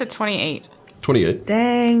yours yours, gets a 28. 28.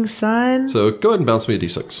 Dang, son. So go ahead and bounce me a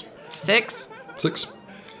d6. 6. 6.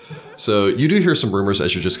 So you do hear some rumors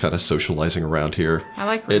as you're just kind of socializing around here. I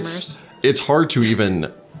like rumors. it's hard to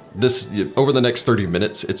even over the next 30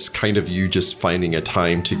 minutes. It's kind of you just finding a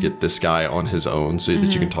time to get this guy on his own so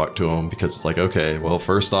that you can talk to him, because it's like, okay, well,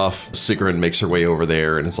 first off, Sigrun makes her way over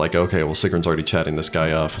there, and it's like, okay, well, Sigrun's already chatting this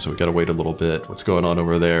guy up, so we gotta wait a little bit. What's going on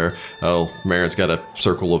over there? Oh, Marin's got a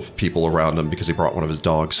circle of people around him because he brought one of his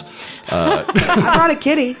dogs. I brought a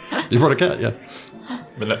kitty. You brought a cat, yeah.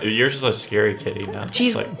 But yours is a scary kitty now.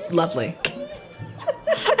 She's like, lovely.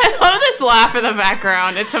 I love this laugh in the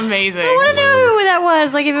background. It's amazing. I want to know who that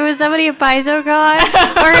was. Like, if it was somebody at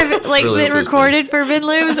PaizoCon, or if it, like, Really that hope it was recorded for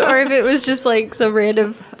Vinlooms, or if it was just, like, some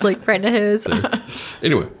random, like, friend of his.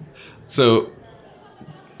 Anyway, so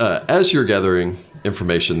as you're gathering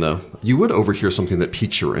information, though, you would overhear something that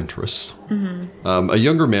piques your interest. A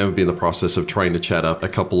younger man would be in the process of trying to chat up a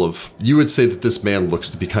couple of... You would say that this man looks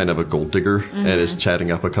to be kind of a gold digger and is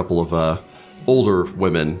chatting up a couple of older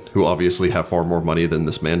women who obviously have far more money than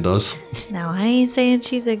this man does. Now, I ain't saying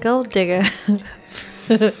she's a gold digger.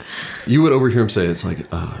 You would overhear him say, it's like,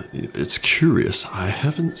 it's curious. I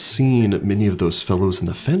haven't seen many of those fellows in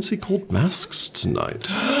the fancy gold masks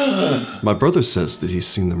tonight. My brother says that he's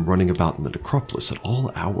seen them running about in the necropolis at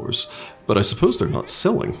all hours, but I suppose they're not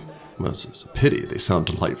selling. Well, it's a pity. They sound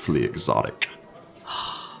delightfully exotic.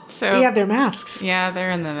 So They have their masks. yeah,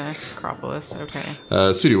 they're in the necropolis. Okay.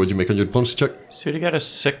 Sudi, what'd you make on your diplomacy check? Sudi got a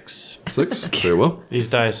 6. 6? Very well. These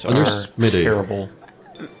dice On are yours, Mayday. terrible.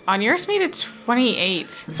 On yours made it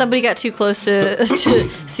 28. Somebody got too close to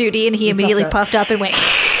Sudi, and he immediately puffed up and went,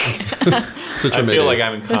 Citra I made feel a- like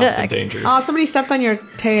I'm in constant danger. Oh, somebody stepped on your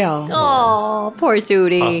tail. oh, poor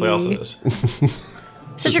Sudi. Possibly also this.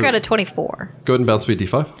 Citra got a 24. Go ahead and bounce me a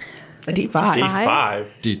D5. A D5. D5.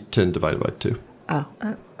 D10 divided by 2. Oh.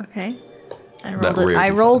 Okay. That rare I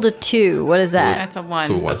D5. rolled a 2. What is that? That's a 1.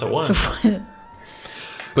 So That's a 1.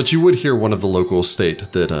 But you would hear one of the locals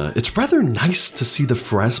state that it's rather nice to see the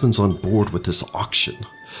Pharasmans on board with this auction.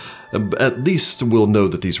 At least we'll know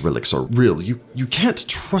that these relics are real. You can't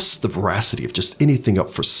trust the veracity of just anything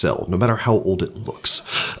up for sale, no matter how old it looks.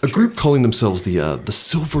 A group calling themselves the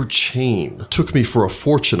Silver Chain took me for a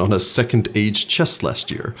fortune on a second-age chest last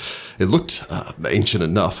year. It looked ancient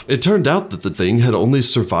enough. It turned out that the thing had only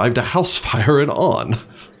survived a house fire and on.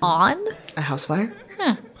 On? A house fire?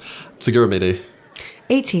 Segura made a...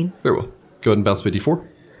 18. Very well. Go ahead and bounce me D4.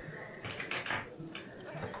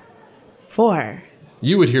 4.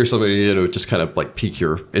 You would hear somebody, just kind of like pique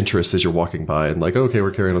your interest as you're walking by and like, okay,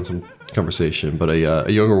 we're carrying on some conversation. But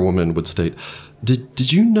a younger woman would state,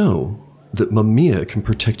 did you know that Mamiya can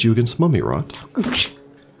protect you against mummy rot?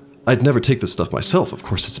 I'd never take this stuff myself. Of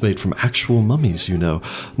course, it's made from actual mummies,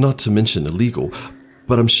 not to mention illegal.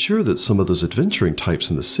 But I'm sure that some of those adventuring types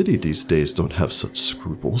in the city these days don't have such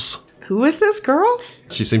scruples. Who is this girl?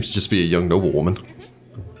 She seems to just be a young noblewoman.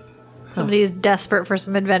 Somebody is desperate for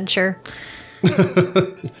some adventure.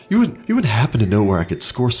 You would happen to know where I could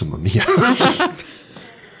score some Mamiya.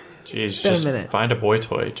 Jeez, been a just minute. find a boy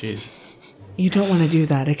toy. Jeez. You don't want to do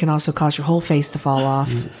that. It can also cause your whole face to fall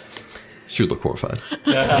off. She would look horrified.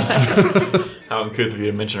 How uncouth of you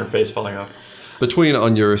to mention her face falling off. Between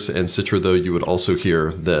Onuris and Citra, though, you would also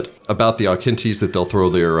hear that about the Aukintes that they'll throw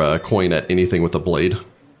their coin at anything with a blade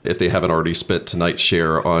if they haven't already spent tonight's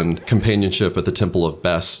share on companionship at the Temple of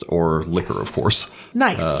Best or liquor, of course.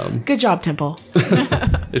 Nice. Good job, Temple.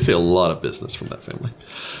 They say a lot of business from that family.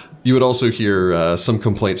 You would also hear some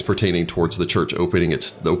complaints pertaining towards the church opening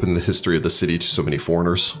the history of the city to so many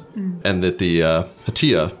foreigners, and that the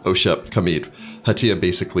Hatia Oshep Kamid, Hatia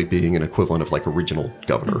basically being an equivalent of like a regional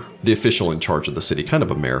governor, the official in charge of the city, kind of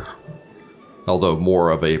a mayor. Although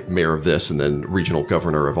more of a mayor of this and then regional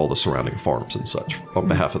governor of all the surrounding farms and such on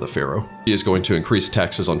behalf of the pharaoh. He is going to increase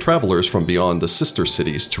taxes on travelers from beyond the sister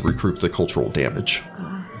cities to recoup the cultural damage.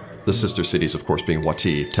 The sister cities, of course, being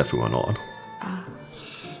Wati, Tefu, and On.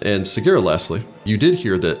 And Segura, lastly, you did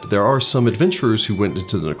hear that there are some adventurers who went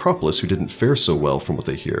into the necropolis who didn't fare so well from what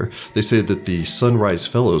they hear. They say that the Sunrise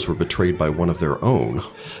Fellows were betrayed by one of their own,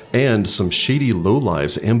 and some shady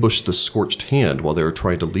lowlives ambushed the Scorched Hand while they were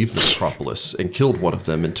trying to leave the necropolis and killed one of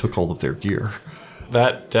them and took all of their gear.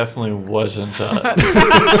 That definitely wasn't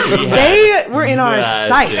They were in our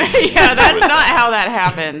sight. Yeah, that's not how that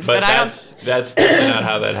happened. But I that's definitely not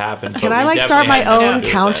how that happened. Can but I we start my definitely had own to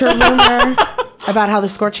do counter that. rumor about how the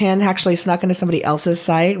Scorched Hand actually snuck into somebody else's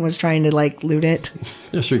site and was trying to loot it?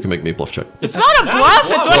 Yeah, sure, you can make me a bluff check. It's not a bluff.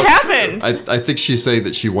 It's what happened. I think she's saying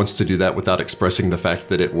that she wants to do that without expressing the fact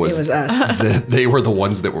that it was It was us. that they were the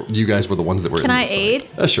ones that were, you guys were the ones that were Can in I the site.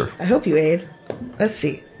 aid? Sure. I hope you aid. Let's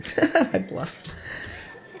see. I bluff.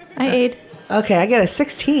 I aid. Okay, I get a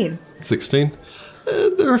 16. 16.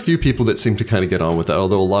 There are a few people that seem to kind of get on with that,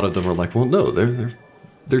 although a lot of them are like, well, no,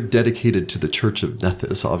 They're dedicated to the Church of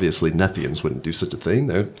Nethys. Obviously, Nethians wouldn't do such a thing.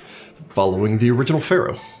 They're following the original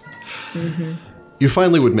pharaoh. Mm-hmm. You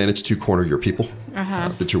finally would manage to corner your people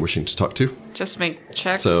that you're wishing to talk to. Just make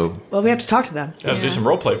checks. So Well, we have to talk to them. Let's do some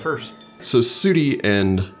roleplay first. Sudi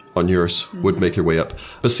and Onuris would make your way up.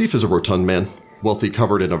 Basif is a rotund man, wealthy,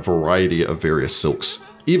 covered in a variety of various silks.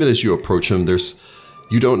 Even as you approach him,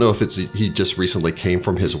 you don't know if he just recently came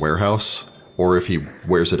from his warehouse or if he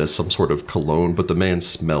wears it as some sort of cologne, but the man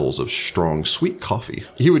smells of strong, sweet coffee.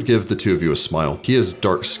 He would give the two of you a smile. He is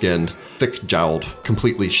dark-skinned, thick-jowled,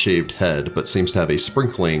 completely shaved head, but seems to have a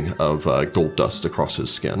sprinkling of gold dust across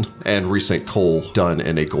his skin, and recent kohl done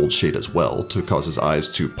in a gold shade as well to cause his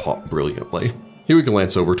eyes to pop brilliantly. He would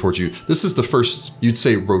glance over towards you. This is the first, you'd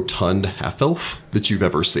say, rotund half-elf that you've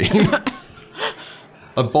ever seen.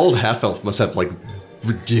 A bald half-elf must have, like,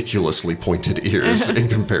 ridiculously pointed ears in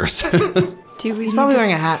comparison. He's probably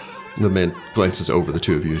wearing a hat. The man glances over the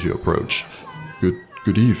two of you as you approach.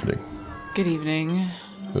 Good evening. Good evening.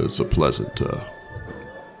 It's a pleasant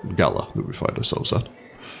gala that we find ourselves at.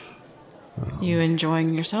 You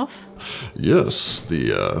enjoying yourself? Yes,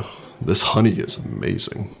 this honey is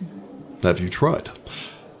amazing. Have you tried?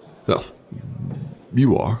 Well,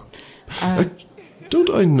 you are.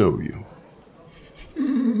 Don't I know you?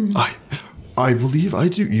 I believe I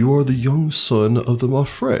do. You are the young son of the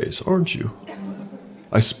Maffrays, aren't you?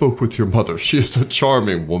 I spoke with your mother. She is a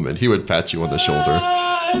charming woman. He would pat you on the shoulder.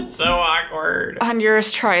 It's so awkward.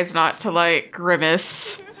 Onuris tries not to, like,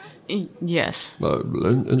 grimace. Yes.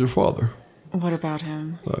 And your father? What about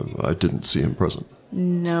him? I didn't see him present.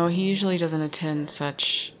 No, he usually doesn't attend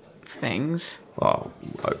such things.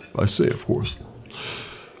 I say, of course.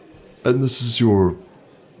 And this is your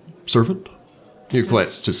servant? You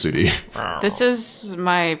glance to Sudi. This is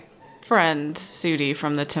my friend, Sudi,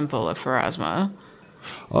 from the Temple of Pharasma.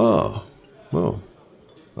 Ah, well,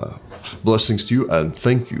 blessings to you, and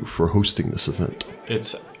thank you for hosting this event.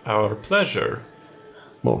 It's our pleasure.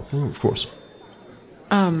 Well, of course.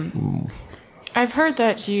 I've heard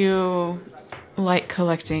that you like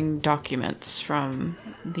collecting documents from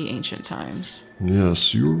the ancient times.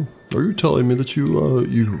 Yes, are you telling me that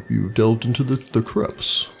you delved into the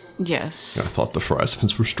crypts? Yes. I thought the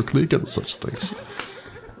Pharasmans were strictly against such things.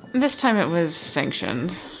 This time it was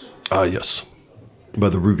sanctioned. Yes. By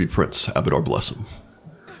the Ruby Prince, Abadar bless him.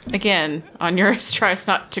 Again, Onuris tries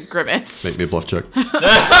not to grimace. Make me a bluff check.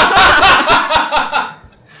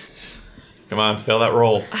 Come on, fail that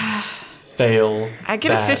roll. Fail. I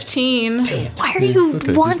get a 15. Why are you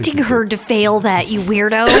wanting her to fail that, you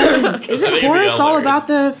weirdo? Isn't Horus all about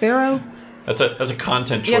the pharaoh? That's a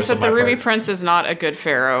content choice. Yes, but on my the Ruby part. Prince is not a good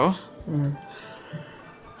pharaoh.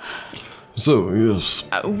 So, yes.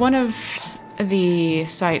 One of the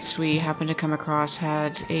sites we happened to come across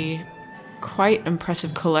had a quite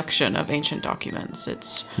impressive collection of ancient documents.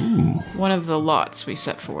 It's one of the lots we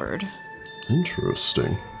set forward.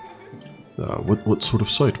 Interesting. What sort of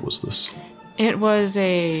site was this? It was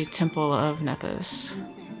a temple of Nethys.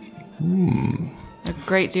 A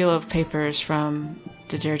great deal of papers from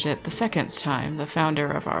Djirgit II's time, the founder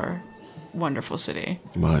of our wonderful city.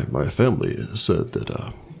 My family said that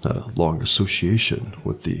had a long association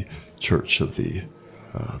with the Church of the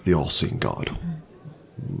All-Seeing God.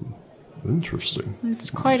 Interesting. It's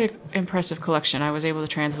quite an impressive collection. I was able to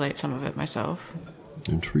translate some of it myself.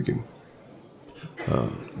 Intriguing.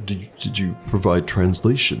 Did you provide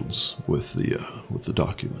translations with the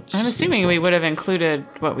documents? I'm assuming we would have included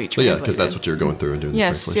what we Oh, translated. yeah, because that's what you're going through and doing.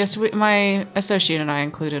 Yes, the translation. yes. My associate and I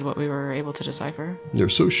included what we were able to decipher. Your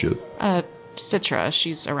associate. Citra,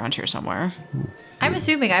 she's around here somewhere. I'm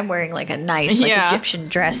assuming I'm wearing like a nice Yeah. Egyptian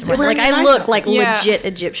dress. wearing Like a I nice look outfit. like Yeah. legit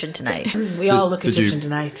Egyptian tonight. We all look Did you- Egyptian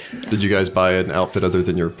tonight. Did you guys buy an outfit other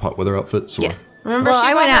than your pot weather outfits? Or? Yes. Remember, Well, she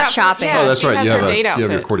I bought went her out outfit- shopping. Yeah, Oh, that's she right. has You her have date you have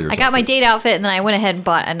your outfit. courtier's I got my outfit. date outfit, and then I went ahead and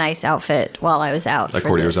bought a nice outfit while I was out. A for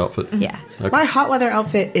courtier's the- outfit? Yeah. My hot weather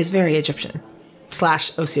outfit is very Egyptian /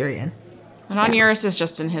 Osirian. And Onuris is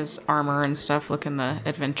just in his armor and stuff, looking the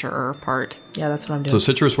adventurer part. Yeah, that's what I'm So doing.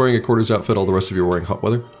 Citra's wearing a courtier's outfit. All the rest of you are wearing hot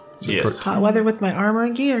weather. Is that Yes. correct? Hot weather with my armor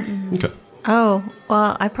and gear. Okay. Oh,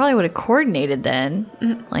 well, I probably would have coordinated then.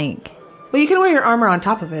 Like, Well, you can wear your armor on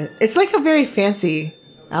top of it. It's like a very fancy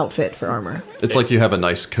outfit for armor. It's like you have a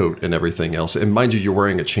nice coat and everything else. And mind you, you're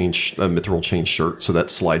wearing a mithril chain shirt, so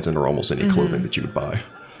that slides into almost any clothing that you would buy.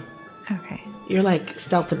 okay. You're like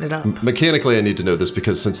stealthing it up. Mechanically, I need to know this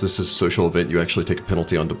because since this is a social event, you actually take a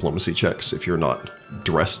penalty on diplomacy checks if you're not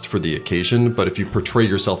dressed for the occasion. But if you portray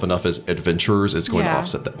yourself enough as adventurers, it's going to Yeah.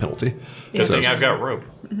 offset that penalty. Good So- thing I've got rope.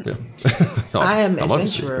 Yeah. No, I am I'm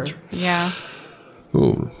obviously adventurer. Yeah.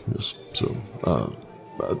 Oh, yes. So,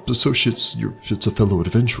 associates, it's a fellow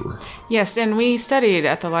adventurer. Yes, and we studied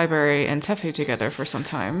at the library in Tefu together for some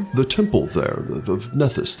time. The temple there, of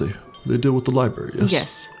Nethys, they deal with the library, yes?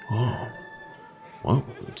 Yes. Wow,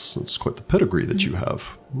 that's quite the pedigree that you have.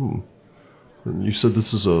 And you said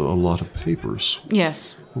this is a lot of papers.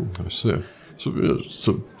 Yes. I see.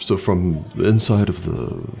 So from the inside of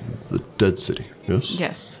the dead city, yes?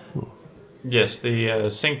 Yes. Yes, the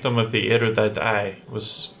Sanctum of the Erudite Eye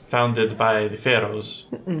was founded by the pharaohs.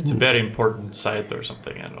 It's a very important site or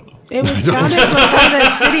something, I don't know. It was founded before the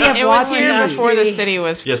city of It was Watu. here before the city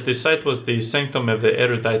was. Yes, the site was the Sanctum of the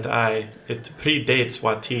Erudite Eye. It predates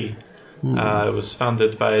Wati. It was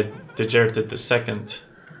founded by Djeretit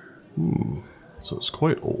II. So it's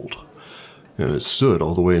quite old. And it stood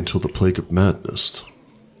all the way until the Plague of Madness.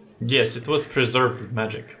 Yes, it was preserved with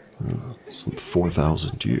magic. Some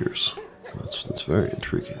 4,000 years. That's very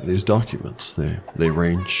intriguing. These documents, they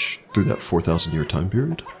range through that 4,000-year time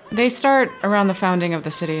period? They start around the founding of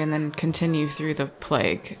the city and then continue through the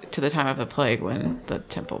plague to the time of the plague when the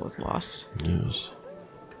temple was lost. Yes.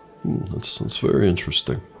 That's very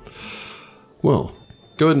interesting. Well,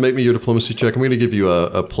 go ahead and make me your diplomacy check. I'm going to give you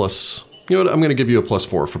a plus... You know what? I'm going to give you a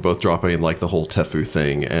 +4 for both dropping like the whole Tefu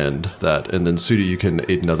thing and that. And then Sudi, you can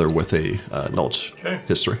aid another with a knowledge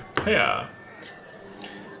history. Yeah.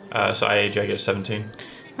 So I get a 17.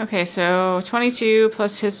 Okay, so 22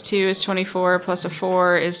 plus his 2 is 24, plus a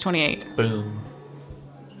 4 is 28. Boom.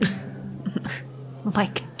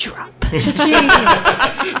 Mic drop. Cha-ching.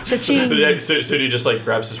 Cha-ching. Yeah, Sudi just like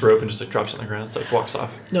grabs his rope and just like drops it on the ground. It's like walks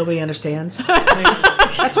off. Nobody understands.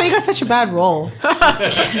 That's why you got such a bad roll.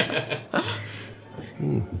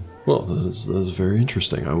 Well, that is very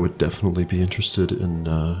interesting. I would definitely be interested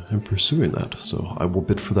in pursuing that. So I will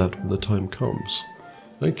bid for that when the time comes.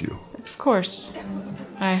 Thank you. Of course.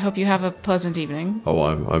 I hope you have a pleasant evening. Oh,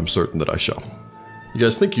 I'm certain that I shall. You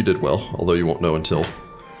guys think you did well, although you won't know until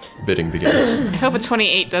bidding begins. I hope a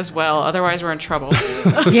 28 does well, otherwise we're in trouble.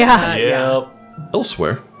 Yeah. Yep.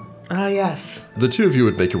 Elsewhere, Ah, yes. the two of you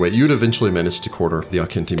would make your way. You'd eventually manage to corner the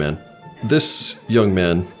Akinti man. This young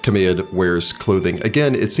man, Kamead, wears clothing.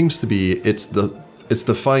 Again, it seems to be it's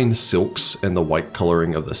the fine silks and the white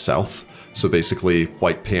coloring of the South. So basically,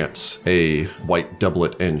 white pants, a white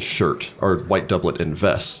doublet and shirt, or white doublet and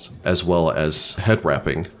vest, as well as head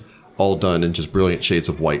wrapping, all done in just brilliant shades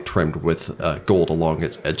of white trimmed with gold along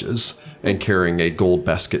its edges, and carrying a gold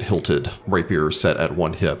basket-hilted rapier set at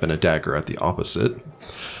one hip and a dagger at the opposite.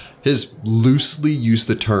 His loosely used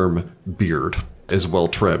the term beard is well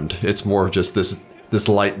trimmed. It's more of just this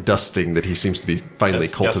light dusting that he seems to be finally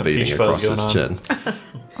Got some cultivating peach across fuzz his going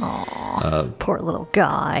chin. Poor little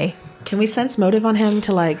guy. Can we sense motive on him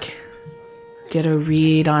to, like, get a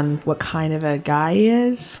read on what kind of a guy he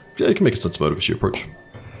is? Yeah, you can make a sense motive as you approach.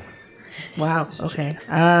 Wow, okay.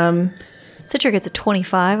 Citra gets a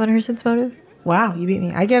 25 on her sense motive. Wow, you beat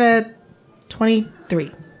me. I get a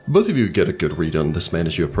 23. Both of you get a good read on this man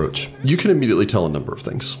as you approach. You can immediately tell a number of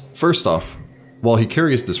things. First off, while he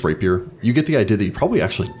carries this rapier, you get the idea that he probably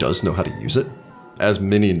actually does know how to use it. As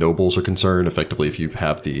many nobles are concerned, effectively, if you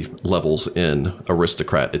have the levels in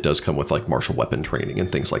aristocrat, it does come with like martial weapon training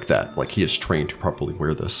and things like that. Like he is trained to properly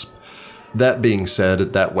wear this. That being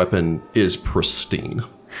said, that weapon is pristine.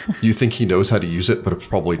 You think he knows how to use it, but have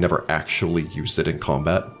probably never actually used it in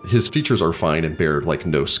combat. His features are fine and bear like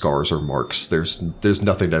no scars or marks. There's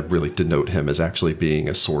nothing to really denote him as actually being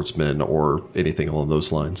a swordsman or anything along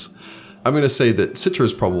those lines. I'm going to say that Citra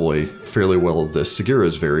is probably fairly well of this. Sagira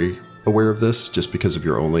is very aware of this, just because of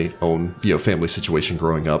your own family situation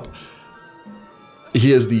growing up.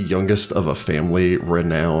 He is the youngest of a family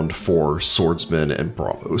renowned for swordsmen and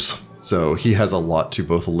bravos. So he has a lot to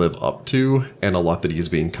both live up to and a lot that he is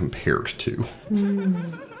being compared to.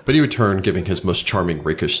 But he would turn, giving his most charming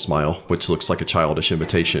rakish smile, which looks like a childish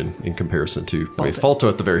imitation in comparison to, Falto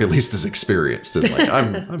at the very least is experienced and like,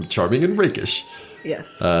 I'm charming and rakish.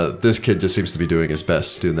 Yes. This kid just seems to be doing his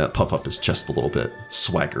best, doing that puff up his chest a little bit.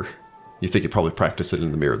 Swagger. You think he probably practiced it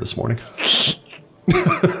in the mirror this morning.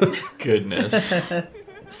 Goodness.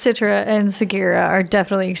 Citra and Sagira are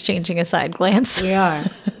definitely exchanging a side glance. We are.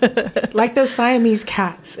 Like those Siamese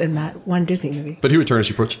cats in that one Disney movie. But he would turn as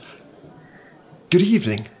you approach. Good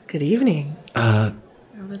evening. Good evening.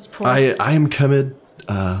 This poor, I am Kamead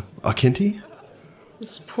Akinti.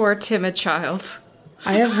 this poor timid child.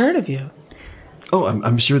 I have heard of you. Oh,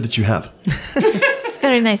 I'm sure that you have. It's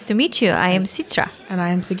very nice to meet you. I am Citra. And I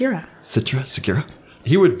am Sagira. Sagira.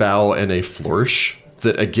 He would bow in a flourish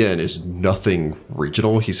that, again, is nothing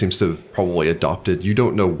regional. He seems to have probably adopted, you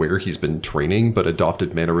don't know where he's been training, but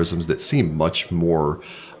adopted mannerisms that seem much more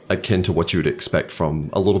akin to what you would expect from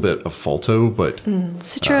a little bit of Falto, but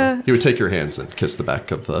Citra, he would take your hands and kiss the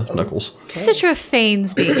back of the knuckles. Citra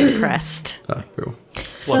feigns being impressed. Very well.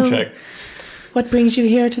 One check. What brings you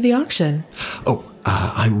here to the auction?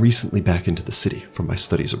 I'm recently back into the city from my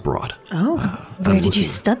studies abroad. Oh, Where did you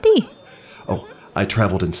study? I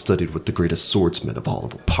traveled and studied with the greatest swordsman of all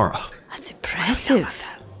of Opara. That's impressive.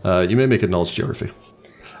 You may make a knowledge geography.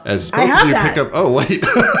 As both have of you that. pick up. Oh wait,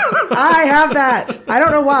 I have that. I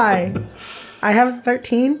don't know why. I have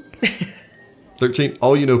 13. 13.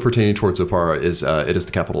 All you know pertaining towards Opara is it is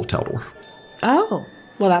the capital of Taldor. Oh,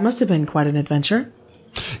 well, that must have been quite an adventure.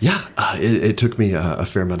 Yeah, it took me a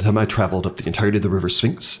fair amount of time. I traveled up the entirety of the River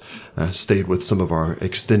Sphinx, stayed with some of our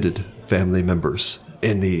extended family members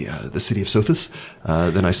in the city of Sothis.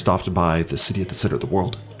 Then I stopped by the city at the center of the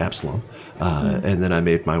world, Absalom, and then I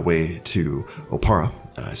made my way to Opara.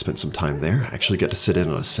 I spent some time there. I actually got to sit in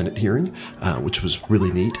on a Senate hearing, which was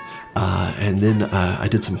really neat. And then I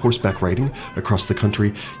did some horseback riding across the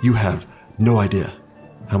country. You have no idea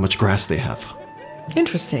how much grass they have.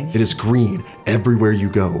 Interesting. It is green everywhere you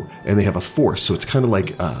go, and they have a forest, so it's kind of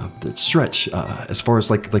like the stretch as far as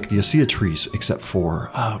like the Acacia trees, except for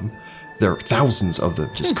there are thousands of them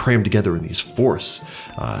just crammed together in these forests.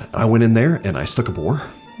 I went in there and I stuck a boar.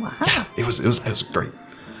 Wow. Yeah, it was great.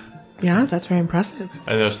 Yeah, that's very impressive.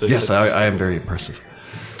 I noticed that Yes, I am very impressive.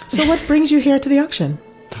 So what brings you here to the auction?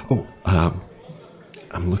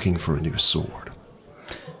 I'm looking for a new sword.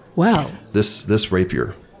 Well, This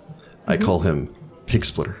rapier, I call him Pig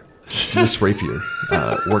Splitter. This rapier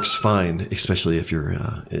works fine, especially if you're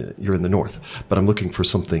in the north. But I'm looking for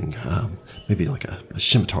something, maybe like a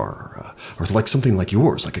scimitar or like something like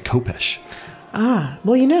yours, like a Kopesh.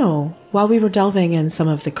 well, while we were delving in some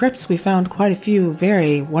of the crypts, we found quite a few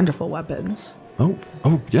very wonderful weapons.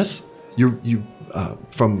 Oh, yes. You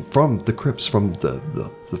from the crypts from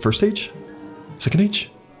the first age, second age.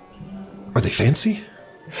 Are they fancy?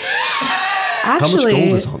 Actually, much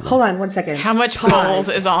gold is on them? hold on one second. How much Pause. gold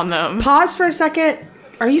is on them? Pause for a second.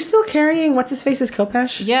 Are you still carrying what's-his-face's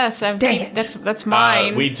Kopesh? Yes, Dang it. that's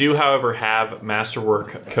mine. we do, however, have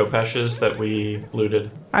Masterwork Kopeshes that we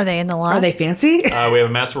looted. Are they in the lot? Are they fancy? We have a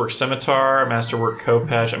Masterwork Scimitar, a Masterwork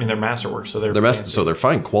Kopesh. I mean, they're Masterwork, so they're fancy. So they're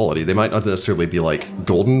fine quality. They might not necessarily be like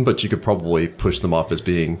golden, but you could probably push them off as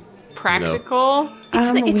being Practical.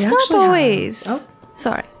 It's we not actually have- always. Oh.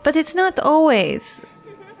 Sorry. But it's not always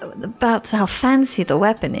about how fancy the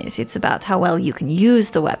weapon is. It's about how well you can use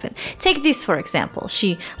the weapon. Take this, for example.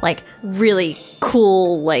 She, really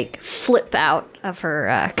cool, flip out of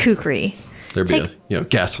her kukri. There'd be a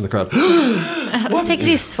gas from the crowd. Take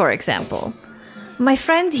this, for example. My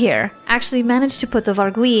friend here actually managed to put a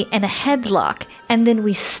Vargui in a headlock, and then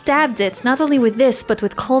we stabbed it, not only with this, but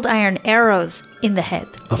with cold iron arrows in the head.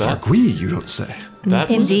 A Vargui, you don't say.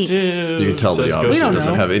 That Indeed. was a div. You can tell that he says obviously Ghost.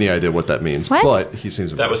 doesn't have any idea what that means, What? but he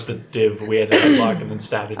seems That was the div we had to unlock and then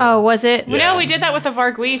stabbed it. Oh, was it? Yeah. No, we did that with the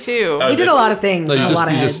Vargui too. Oh, We did a lot of things. No, you on a lot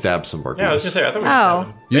of just heads. stabbed some Varguis. Yeah, I was gonna say, I thought we Oh. stabbed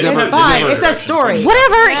him. You They never- didn't It's have- fine. they It's a never- story.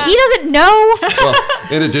 Whatever. He doesn't know. Well,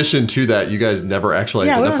 in addition to that, you guys never actually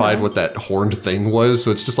Yeah, we don't identified know. what that horned thing was,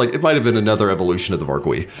 so it's just like it might have been another evolution of the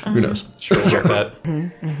Vargui. Who knows? Sure, we'll get that.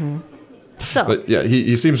 So, But yeah,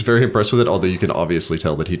 he seems very impressed with it, although you can obviously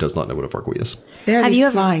tell that he does not know what a Vargui is. They're Have these you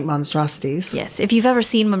ever- flying monstrosities. yes, if you've ever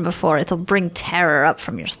seen one before, it'll bring terror up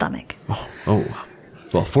from your stomach. Oh,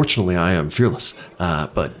 well, fortunately I am fearless,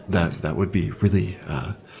 but that would be really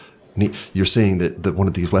neat. You're saying that one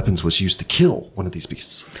of these weapons was used to kill one of these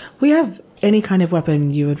beasts. We have any kind of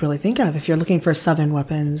weapon you would really think of. If you're looking for southern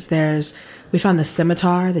weapons, we found the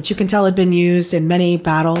scimitar that you can tell had been used in many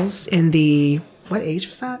battles in what age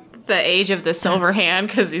was that? The age of the silver hand,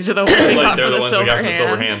 because these are the ones we got They're for the the ones we silver got from the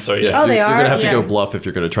silver hand. hand, so yeah. Oh, they You're are? gonna have to Yeah. go bluff if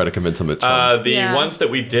you're gonna try to convince him it's from. The Yeah. ones that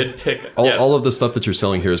we did pick, All of the stuff that you're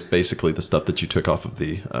selling here is basically the stuff that you took off of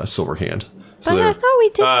the silver hand. So But I they're thought we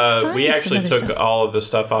did. find we some actually other took stuff. all of the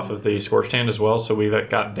stuff off of the Scorched Hand as well, so we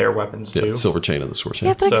got their weapons too. silver chain and the sword chain.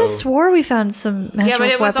 Yeah, but I could have so- swore we found some magical Yeah, but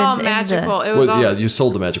it was all weapons in the- magical. It was Well, all yeah, you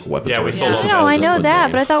sold the magical weapons. Yeah, we already. sold This all is the all No, I just know one that,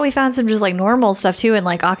 thing. but I thought we found some just normal stuff too in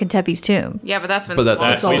Akentepe's tomb. Yeah, but that's been But sold.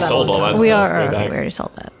 we that sold all that We stuff are. way back. We already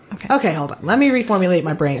sold that. Okay. Okay, hold on. Let me reformulate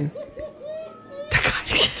my brain.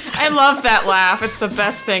 I love that laugh. It's the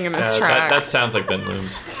best thing in this track. That sounds like Ben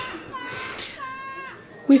Looms.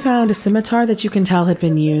 We found a scimitar that you can tell had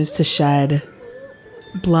been used to shed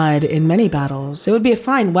blood in many battles. It would be a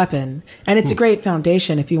fine weapon, and it's a great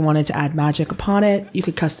foundation if you wanted to add magic upon it. You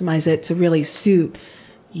could customize it to really suit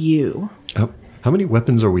you. How many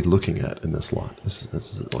weapons are we looking at in this lot?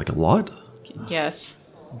 Is it like a lot? Yes.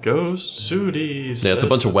 Ghost Sudi. Yeah, it's a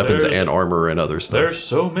bunch of weapons and armor and other stuff. There's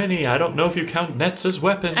so many. I don't know if you count nets as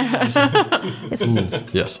weapons.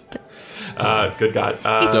 Yes. Good God.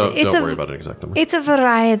 Don't worry about an exact number. It's a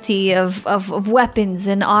variety of weapons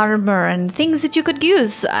and armor and things that you could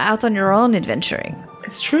use out on your own adventuring.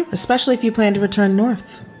 It's true, especially if you plan to return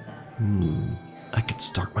north. I could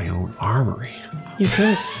start my own armory. You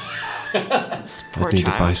could. Poor I need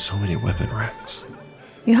to buy child. so many weapon racks.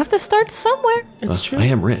 You have to start somewhere. It's true. I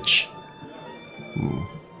am rich.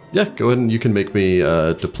 Yeah, go ahead and you can make me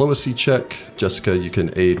a diplomacy check. Jessica, you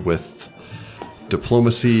can aid with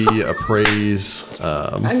diplomacy, appraise.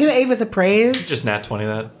 I'm going to aid with appraise. Just nat 20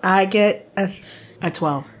 that. I get a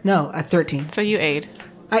 12. No, a 13. So you aid.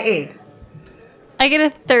 I aid. I get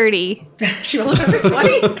a 30. She rolled a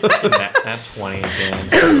 20. nat 20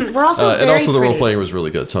 again. We're also very And also the role pretty. playing was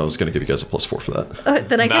really good, so I was going to give you guys a +4 for that.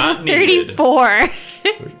 Then I Not get a needed. 34.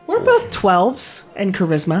 We're both 12s in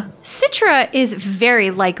charisma. Citra is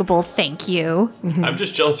very likable, thank you. I'm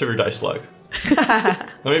just jealous of your dice luck. Let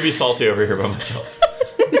me be salty over here by myself.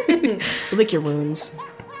 Lick your wounds.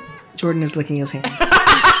 Jordan is licking his hand.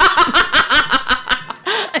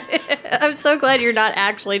 I'm so glad you're not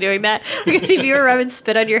actually doing that. Because if you were rubbing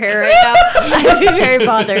spit on your hair right now, I'd be very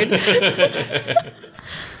bothered.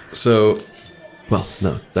 So, well,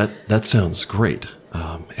 no, that sounds great.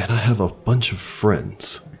 And I have a bunch of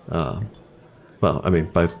friends. Well, I mean,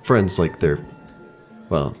 by friends, like they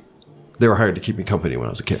were hired to keep me company when I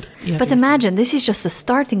was a kid. But imagine, this is just the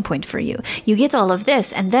starting point for you. You get all of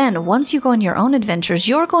this, and then once you go on your own adventures,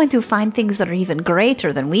 you're going to find things that are even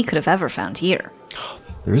greater than we could have ever found here.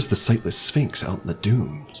 There is the Sightless Sphinx out in the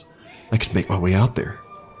dunes. I could make my way out there,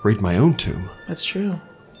 raid my own tomb. That's true.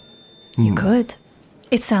 You could.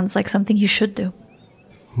 It sounds like something you should do.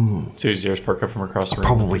 Susie's ears perk up from across the room.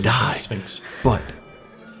 probably die. Sphinx. But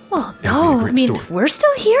Well, be a no, great I mean, story. we're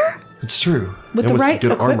still here. it's true. With and the with right some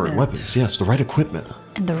good armor and equipment. weapons. Yes, the right equipment.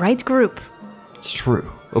 And the right group. It's true.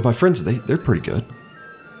 Oh, my friends, they're pretty good.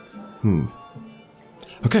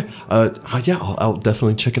 Okay. Yeah, I'll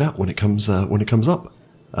definitely check it out when it comes up,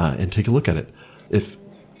 and take a look at it.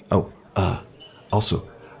 Also,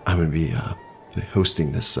 I'm gonna be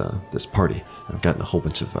hosting this party. I've gotten a whole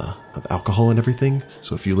bunch of alcohol and everything.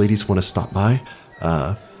 So if you ladies want to stop by,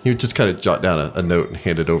 you just kind of jot down a note and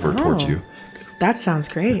hand it over towards Oh. you. That sounds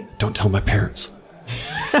great. Don't tell my parents.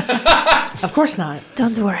 Of course not.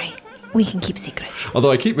 Don't worry. We can keep secrets.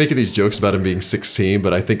 Although I keep making these jokes about him being 16,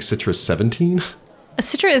 but I think Citra's 17.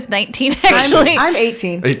 Citra is 19, actually. I'm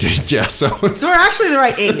 18. 18, yeah. So So we're actually the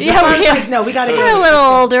right age. Yeah, That's why I was yeah. like, no, we gotta We're get a little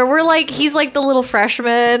older. We're like, he's like the little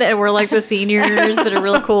freshman, and we're like the seniors that are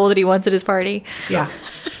really cool that he wants at his party. Yeah.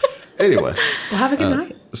 anyway, Well, have a good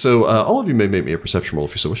night. so all of you may make me a perception roll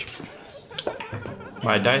if you so wish.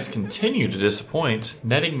 My dice continue to disappoint,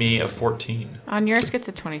 netting me a 14. On yours gets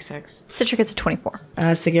a 26. Citra gets a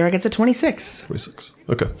 24. Segura gets a 26. 26.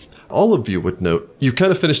 Okay. All of you would note, you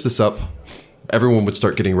kind of finished this up. Everyone would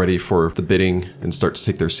start getting ready for the bidding and start to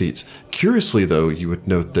take their seats. Curiously, though, you would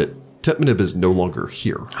note that Tetmanib is no longer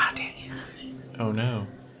here. Ah, dang it. Oh no.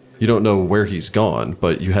 You don't know where he's gone,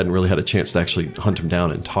 but you hadn't really had a chance to actually hunt him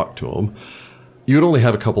down and talk to him. You would only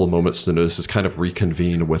have a couple of moments to notice this kind of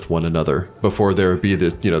reconvene with one another before there would be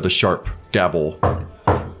the sharp gabble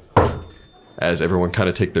as everyone kind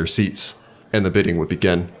of take their seats and the bidding would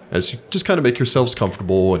begin as you just kind of make yourselves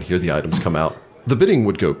comfortable and hear the items come out. The bidding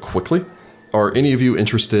would go quickly. Are any of you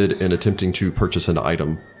interested in attempting to purchase an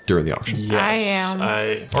item during the auction? Yes. I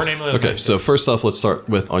am. Or namely, Okay, so first off, let's start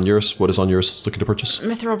with Onuris. What is Onuris looking to purchase?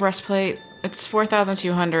 Mithril breastplate. It's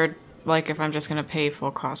 4,200. Like if I'm just gonna pay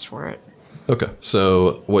full cost for it. Okay,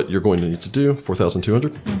 so what you're going to need to do,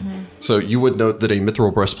 4,200? So you would note that a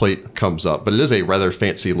mithril breastplate comes up, but it is a rather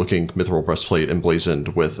fancy-looking mithril breastplate emblazoned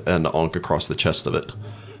with an ankh across the chest of it.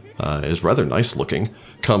 It is rather nice-looking.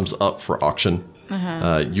 Comes up for auction.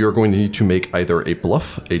 You're going to need to make either a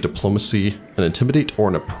bluff, a diplomacy, an intimidate, or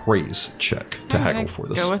an appraise check to I'm haggle gonna for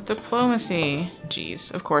this. Go with diplomacy.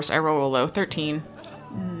 Jeez. Of course, I roll a low 13.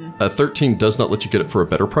 13 does not let you get it for a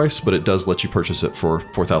better price, but it does let you purchase it for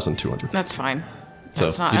 4,200. That's fine. So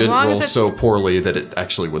That's not you as didn't long roll as it's so poorly that it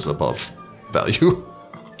actually was above value.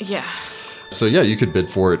 Yeah. So yeah, you could bid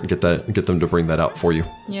for it and get them to bring that out for you.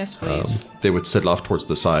 Yes, please. They would set it off towards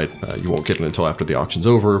the side. You won't get it until after the auction's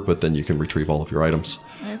over, but then you can retrieve all of your items.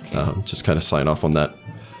 Okay. Just kind of sign off on that.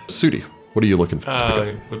 Sudi, what are you looking for? to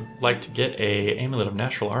pick up? I would like to get a amulet of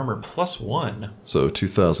natural armor +1. So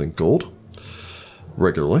 2,000 gold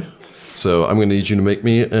regularly. So I'm going to need you to make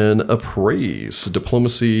me an appraise,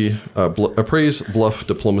 diplomacy, appraise, bluff,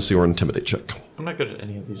 diplomacy, or intimidate check. I'm not good at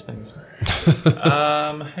any of these things.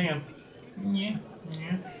 Hang on. Yeah.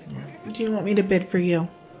 Do you want me to bid for you?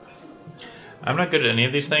 I'm not good at any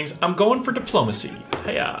of these things. I'm going for diplomacy.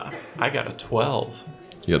 Hiya. I got a 12.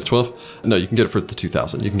 You got a 12? No, you can get it for the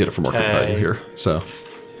 2,000. You can get it for market Okay. value here. So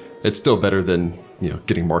it's still better than,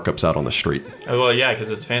 getting markups out on the street. Oh, well, yeah,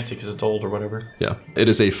 because it's fancy, because it's old or whatever. Yeah. It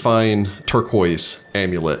is a fine turquoise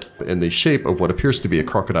amulet in the shape of what appears to be a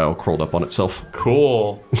crocodile curled up on itself.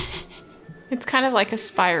 Cool. It's kind of like a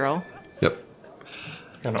spiral. Yep.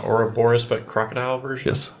 Kind of Ouroboros, but crocodile version.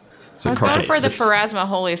 Yes. It's I a was going for the it's- Pharasma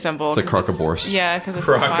holy symbol. It's a 'cause crocoborus. Yeah, because it's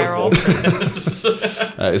a spiral.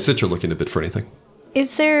 Crocoboros. Is Citra looking to bid for anything?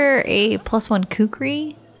 Is there a +1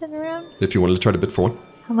 kukri sitting around? If you wanted to try to bid for one,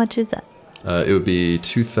 How much is that? it would be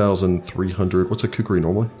 2,300. What's a kukri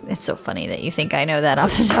normally? It's so funny that you think I know that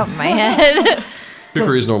off the top of my head.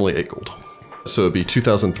 Kukri is normally 8 gold. So it'd be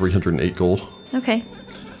 2,308 gold. Okay.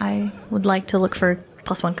 I would like to look for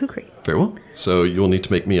 +1 kukri. Very well. So you'll need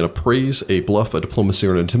to make me an appraise, a bluff, a diplomacy,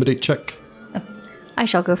 or an intimidate check. I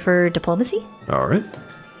shall go for diplomacy. All right.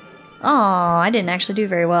 Oh, I didn't actually do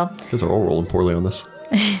very well. You guys are all rolling poorly on this.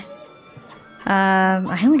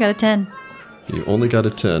 I only got a 10. You only got a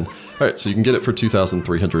 10. All right, so you can get it for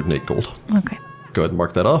 2,308 gold. Okay. Go ahead and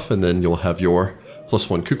mark that off, and then you'll have your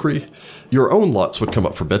 +1 kukri. Your own lots would come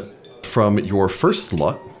up for bid. From your first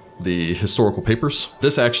lot, the historical papers,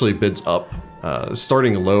 this actually bids up,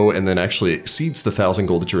 starting low, and then actually exceeds the 1,000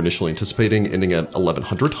 gold that you're initially anticipating, ending at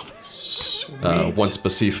 1,100. Once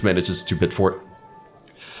Basif manages to bid for it.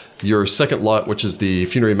 Your second lot, which is the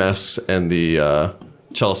funerary masks and the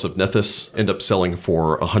chalice of Nethys, end up selling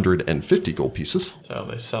for 150 gold pieces. So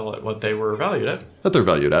they sell at what they were valued at. That they're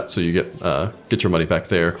valued at, so you get your money back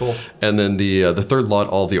there. Cool. And then the third lot,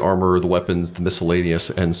 all the armor, the weapons, the miscellaneous,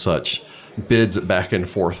 and such, bids back and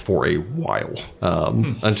forth for a while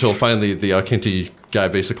until finally the Alkinti guy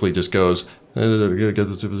basically just goes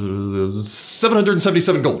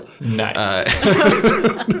 777 gold. Nice.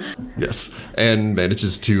 Yes, and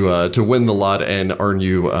manages to win the lot and earn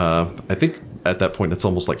you. I think at that point it's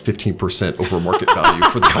almost like 15% over market value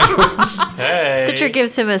for the items. Hey. Citra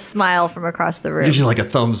gives him a smile from across the room. Gives you like a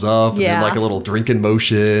thumbs up, and Yeah. then like a little drinking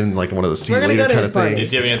motion, like one of the see you We're gonna later go to kind his of party. things.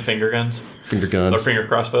 He's giving it finger guns. Finger Or guns. finger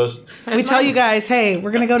crossbows. We tell you guys, hey,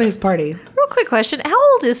 we're gonna go to his party. Real quick question.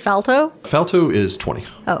 How old is Falto? Falto is 20.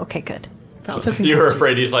 Oh, okay, good. You were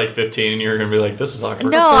afraid he's like 15 and you were going to be like, this is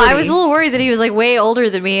awkward. No, I 30. was a little worried that he was like way older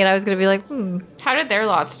than me, and I was going to be like, How did their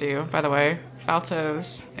lots do, by the way?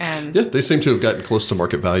 Faltos and Yeah, they seem to have gotten close to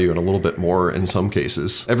market value and a little bit more in some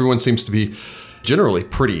cases. Everyone seems to be generally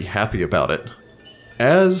pretty happy about it.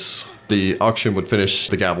 As the auction would finish,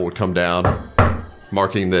 the gavel would come down,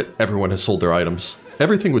 marking that everyone has sold their items.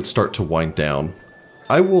 Everything would start to wind down.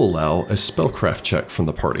 I will allow a spellcraft check from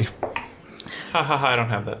the party. Ha ha ha, I don't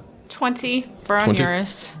have that. 20 for 20.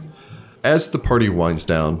 Onuris. As the party winds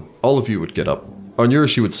down, all of you would get up.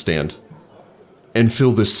 Onuris, you would stand and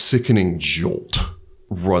feel this sickening jolt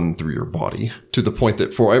run through your body, to the point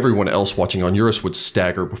that for everyone else watching, Onuris would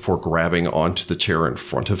stagger before grabbing onto the chair in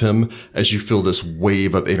front of him as you feel this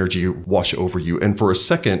wave of energy wash over you. And for a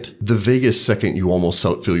second, the vaguest second, you almost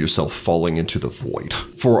feel yourself falling into the void.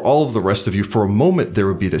 For all of the rest of you, for a moment, there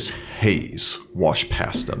would be this haze wash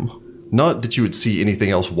past them. Not that you would see anything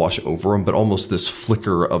else wash over him, but almost this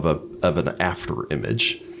flicker of an after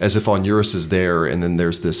image, as if Onuris is there, and then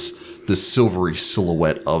there's this silvery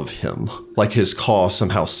silhouette of him, like his caw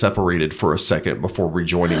somehow separated for a second before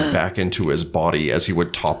rejoining back into his body as he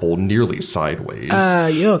would topple nearly sideways.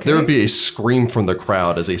 You okay? There would be a scream from the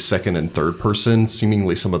crowd as a second and third person,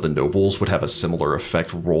 seemingly some of the nobles, would have a similar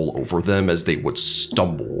effect roll over them as they would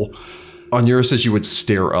stumble. Onuris, as you would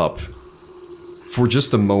stare up, for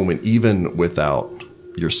just a moment, even without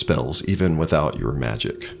your spells, even without your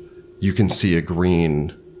magic, you can see a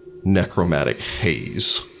green necromantic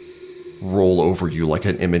haze roll over you like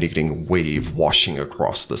an emanating wave washing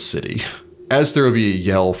across the city. As there would be a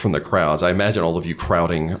yell from the crowds, I imagine all of you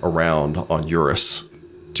crowding around Onuris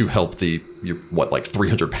to help like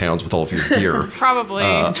 300 pounds with all of your gear. Probably.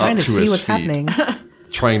 trying up to see his what's feet. happening.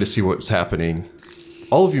 Trying to see what's happening.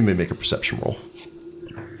 All of you may make a perception roll.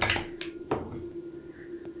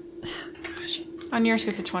 Onuris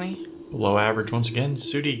gets a 20. Below average once again.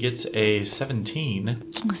 Sudi gets a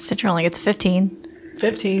 17. Citra only gets 15.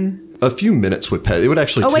 15. A few minutes would pass. It would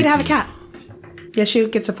actually Oh, wait, take I have a you- cat. Yeah, she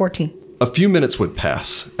gets a 14. A few minutes would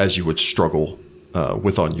pass as you would struggle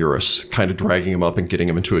with Onuris, kind of dragging him up and getting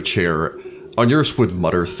him into a chair. Onuris would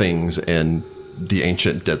mutter things in the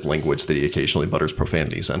ancient dead language that he occasionally mutters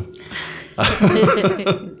profanities in.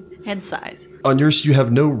 Head size. Onuris, you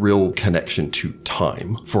have no real connection to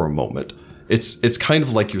time for a moment. It's kind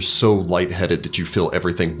of like you're so lightheaded that you feel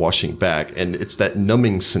everything washing back, and it's that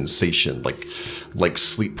numbing sensation, like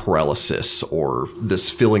sleep paralysis, or this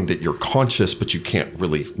feeling that you're conscious but you can't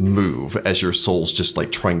really move as your soul's just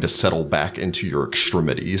like trying to settle back into your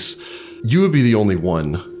extremities. You would be the only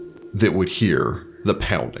one that would hear the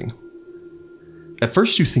pounding. At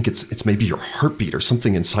first you think it's maybe your heartbeat or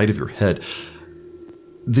something inside of your head.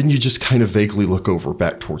 Then you just kind of vaguely look over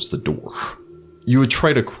back towards the door. You would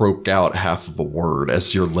try to croak out half of a word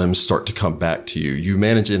as your limbs start to come back to you. You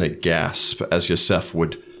manage in a gasp as Yosef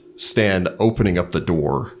would stand opening up the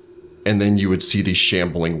door, and then you would see these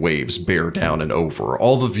shambling waves bear down and over.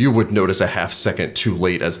 All of you would notice a half second too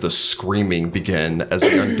late as the screaming began as the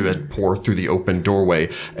undead pour through the open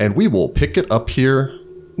doorway, and we will pick it up here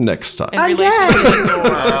next time. In relation to the door.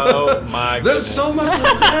 Oh my There's goodness. so much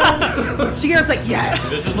undead! Shigeru's like, yes.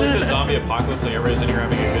 This is like the zombie apocalypse. Like everybody's in here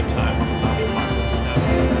having a good time.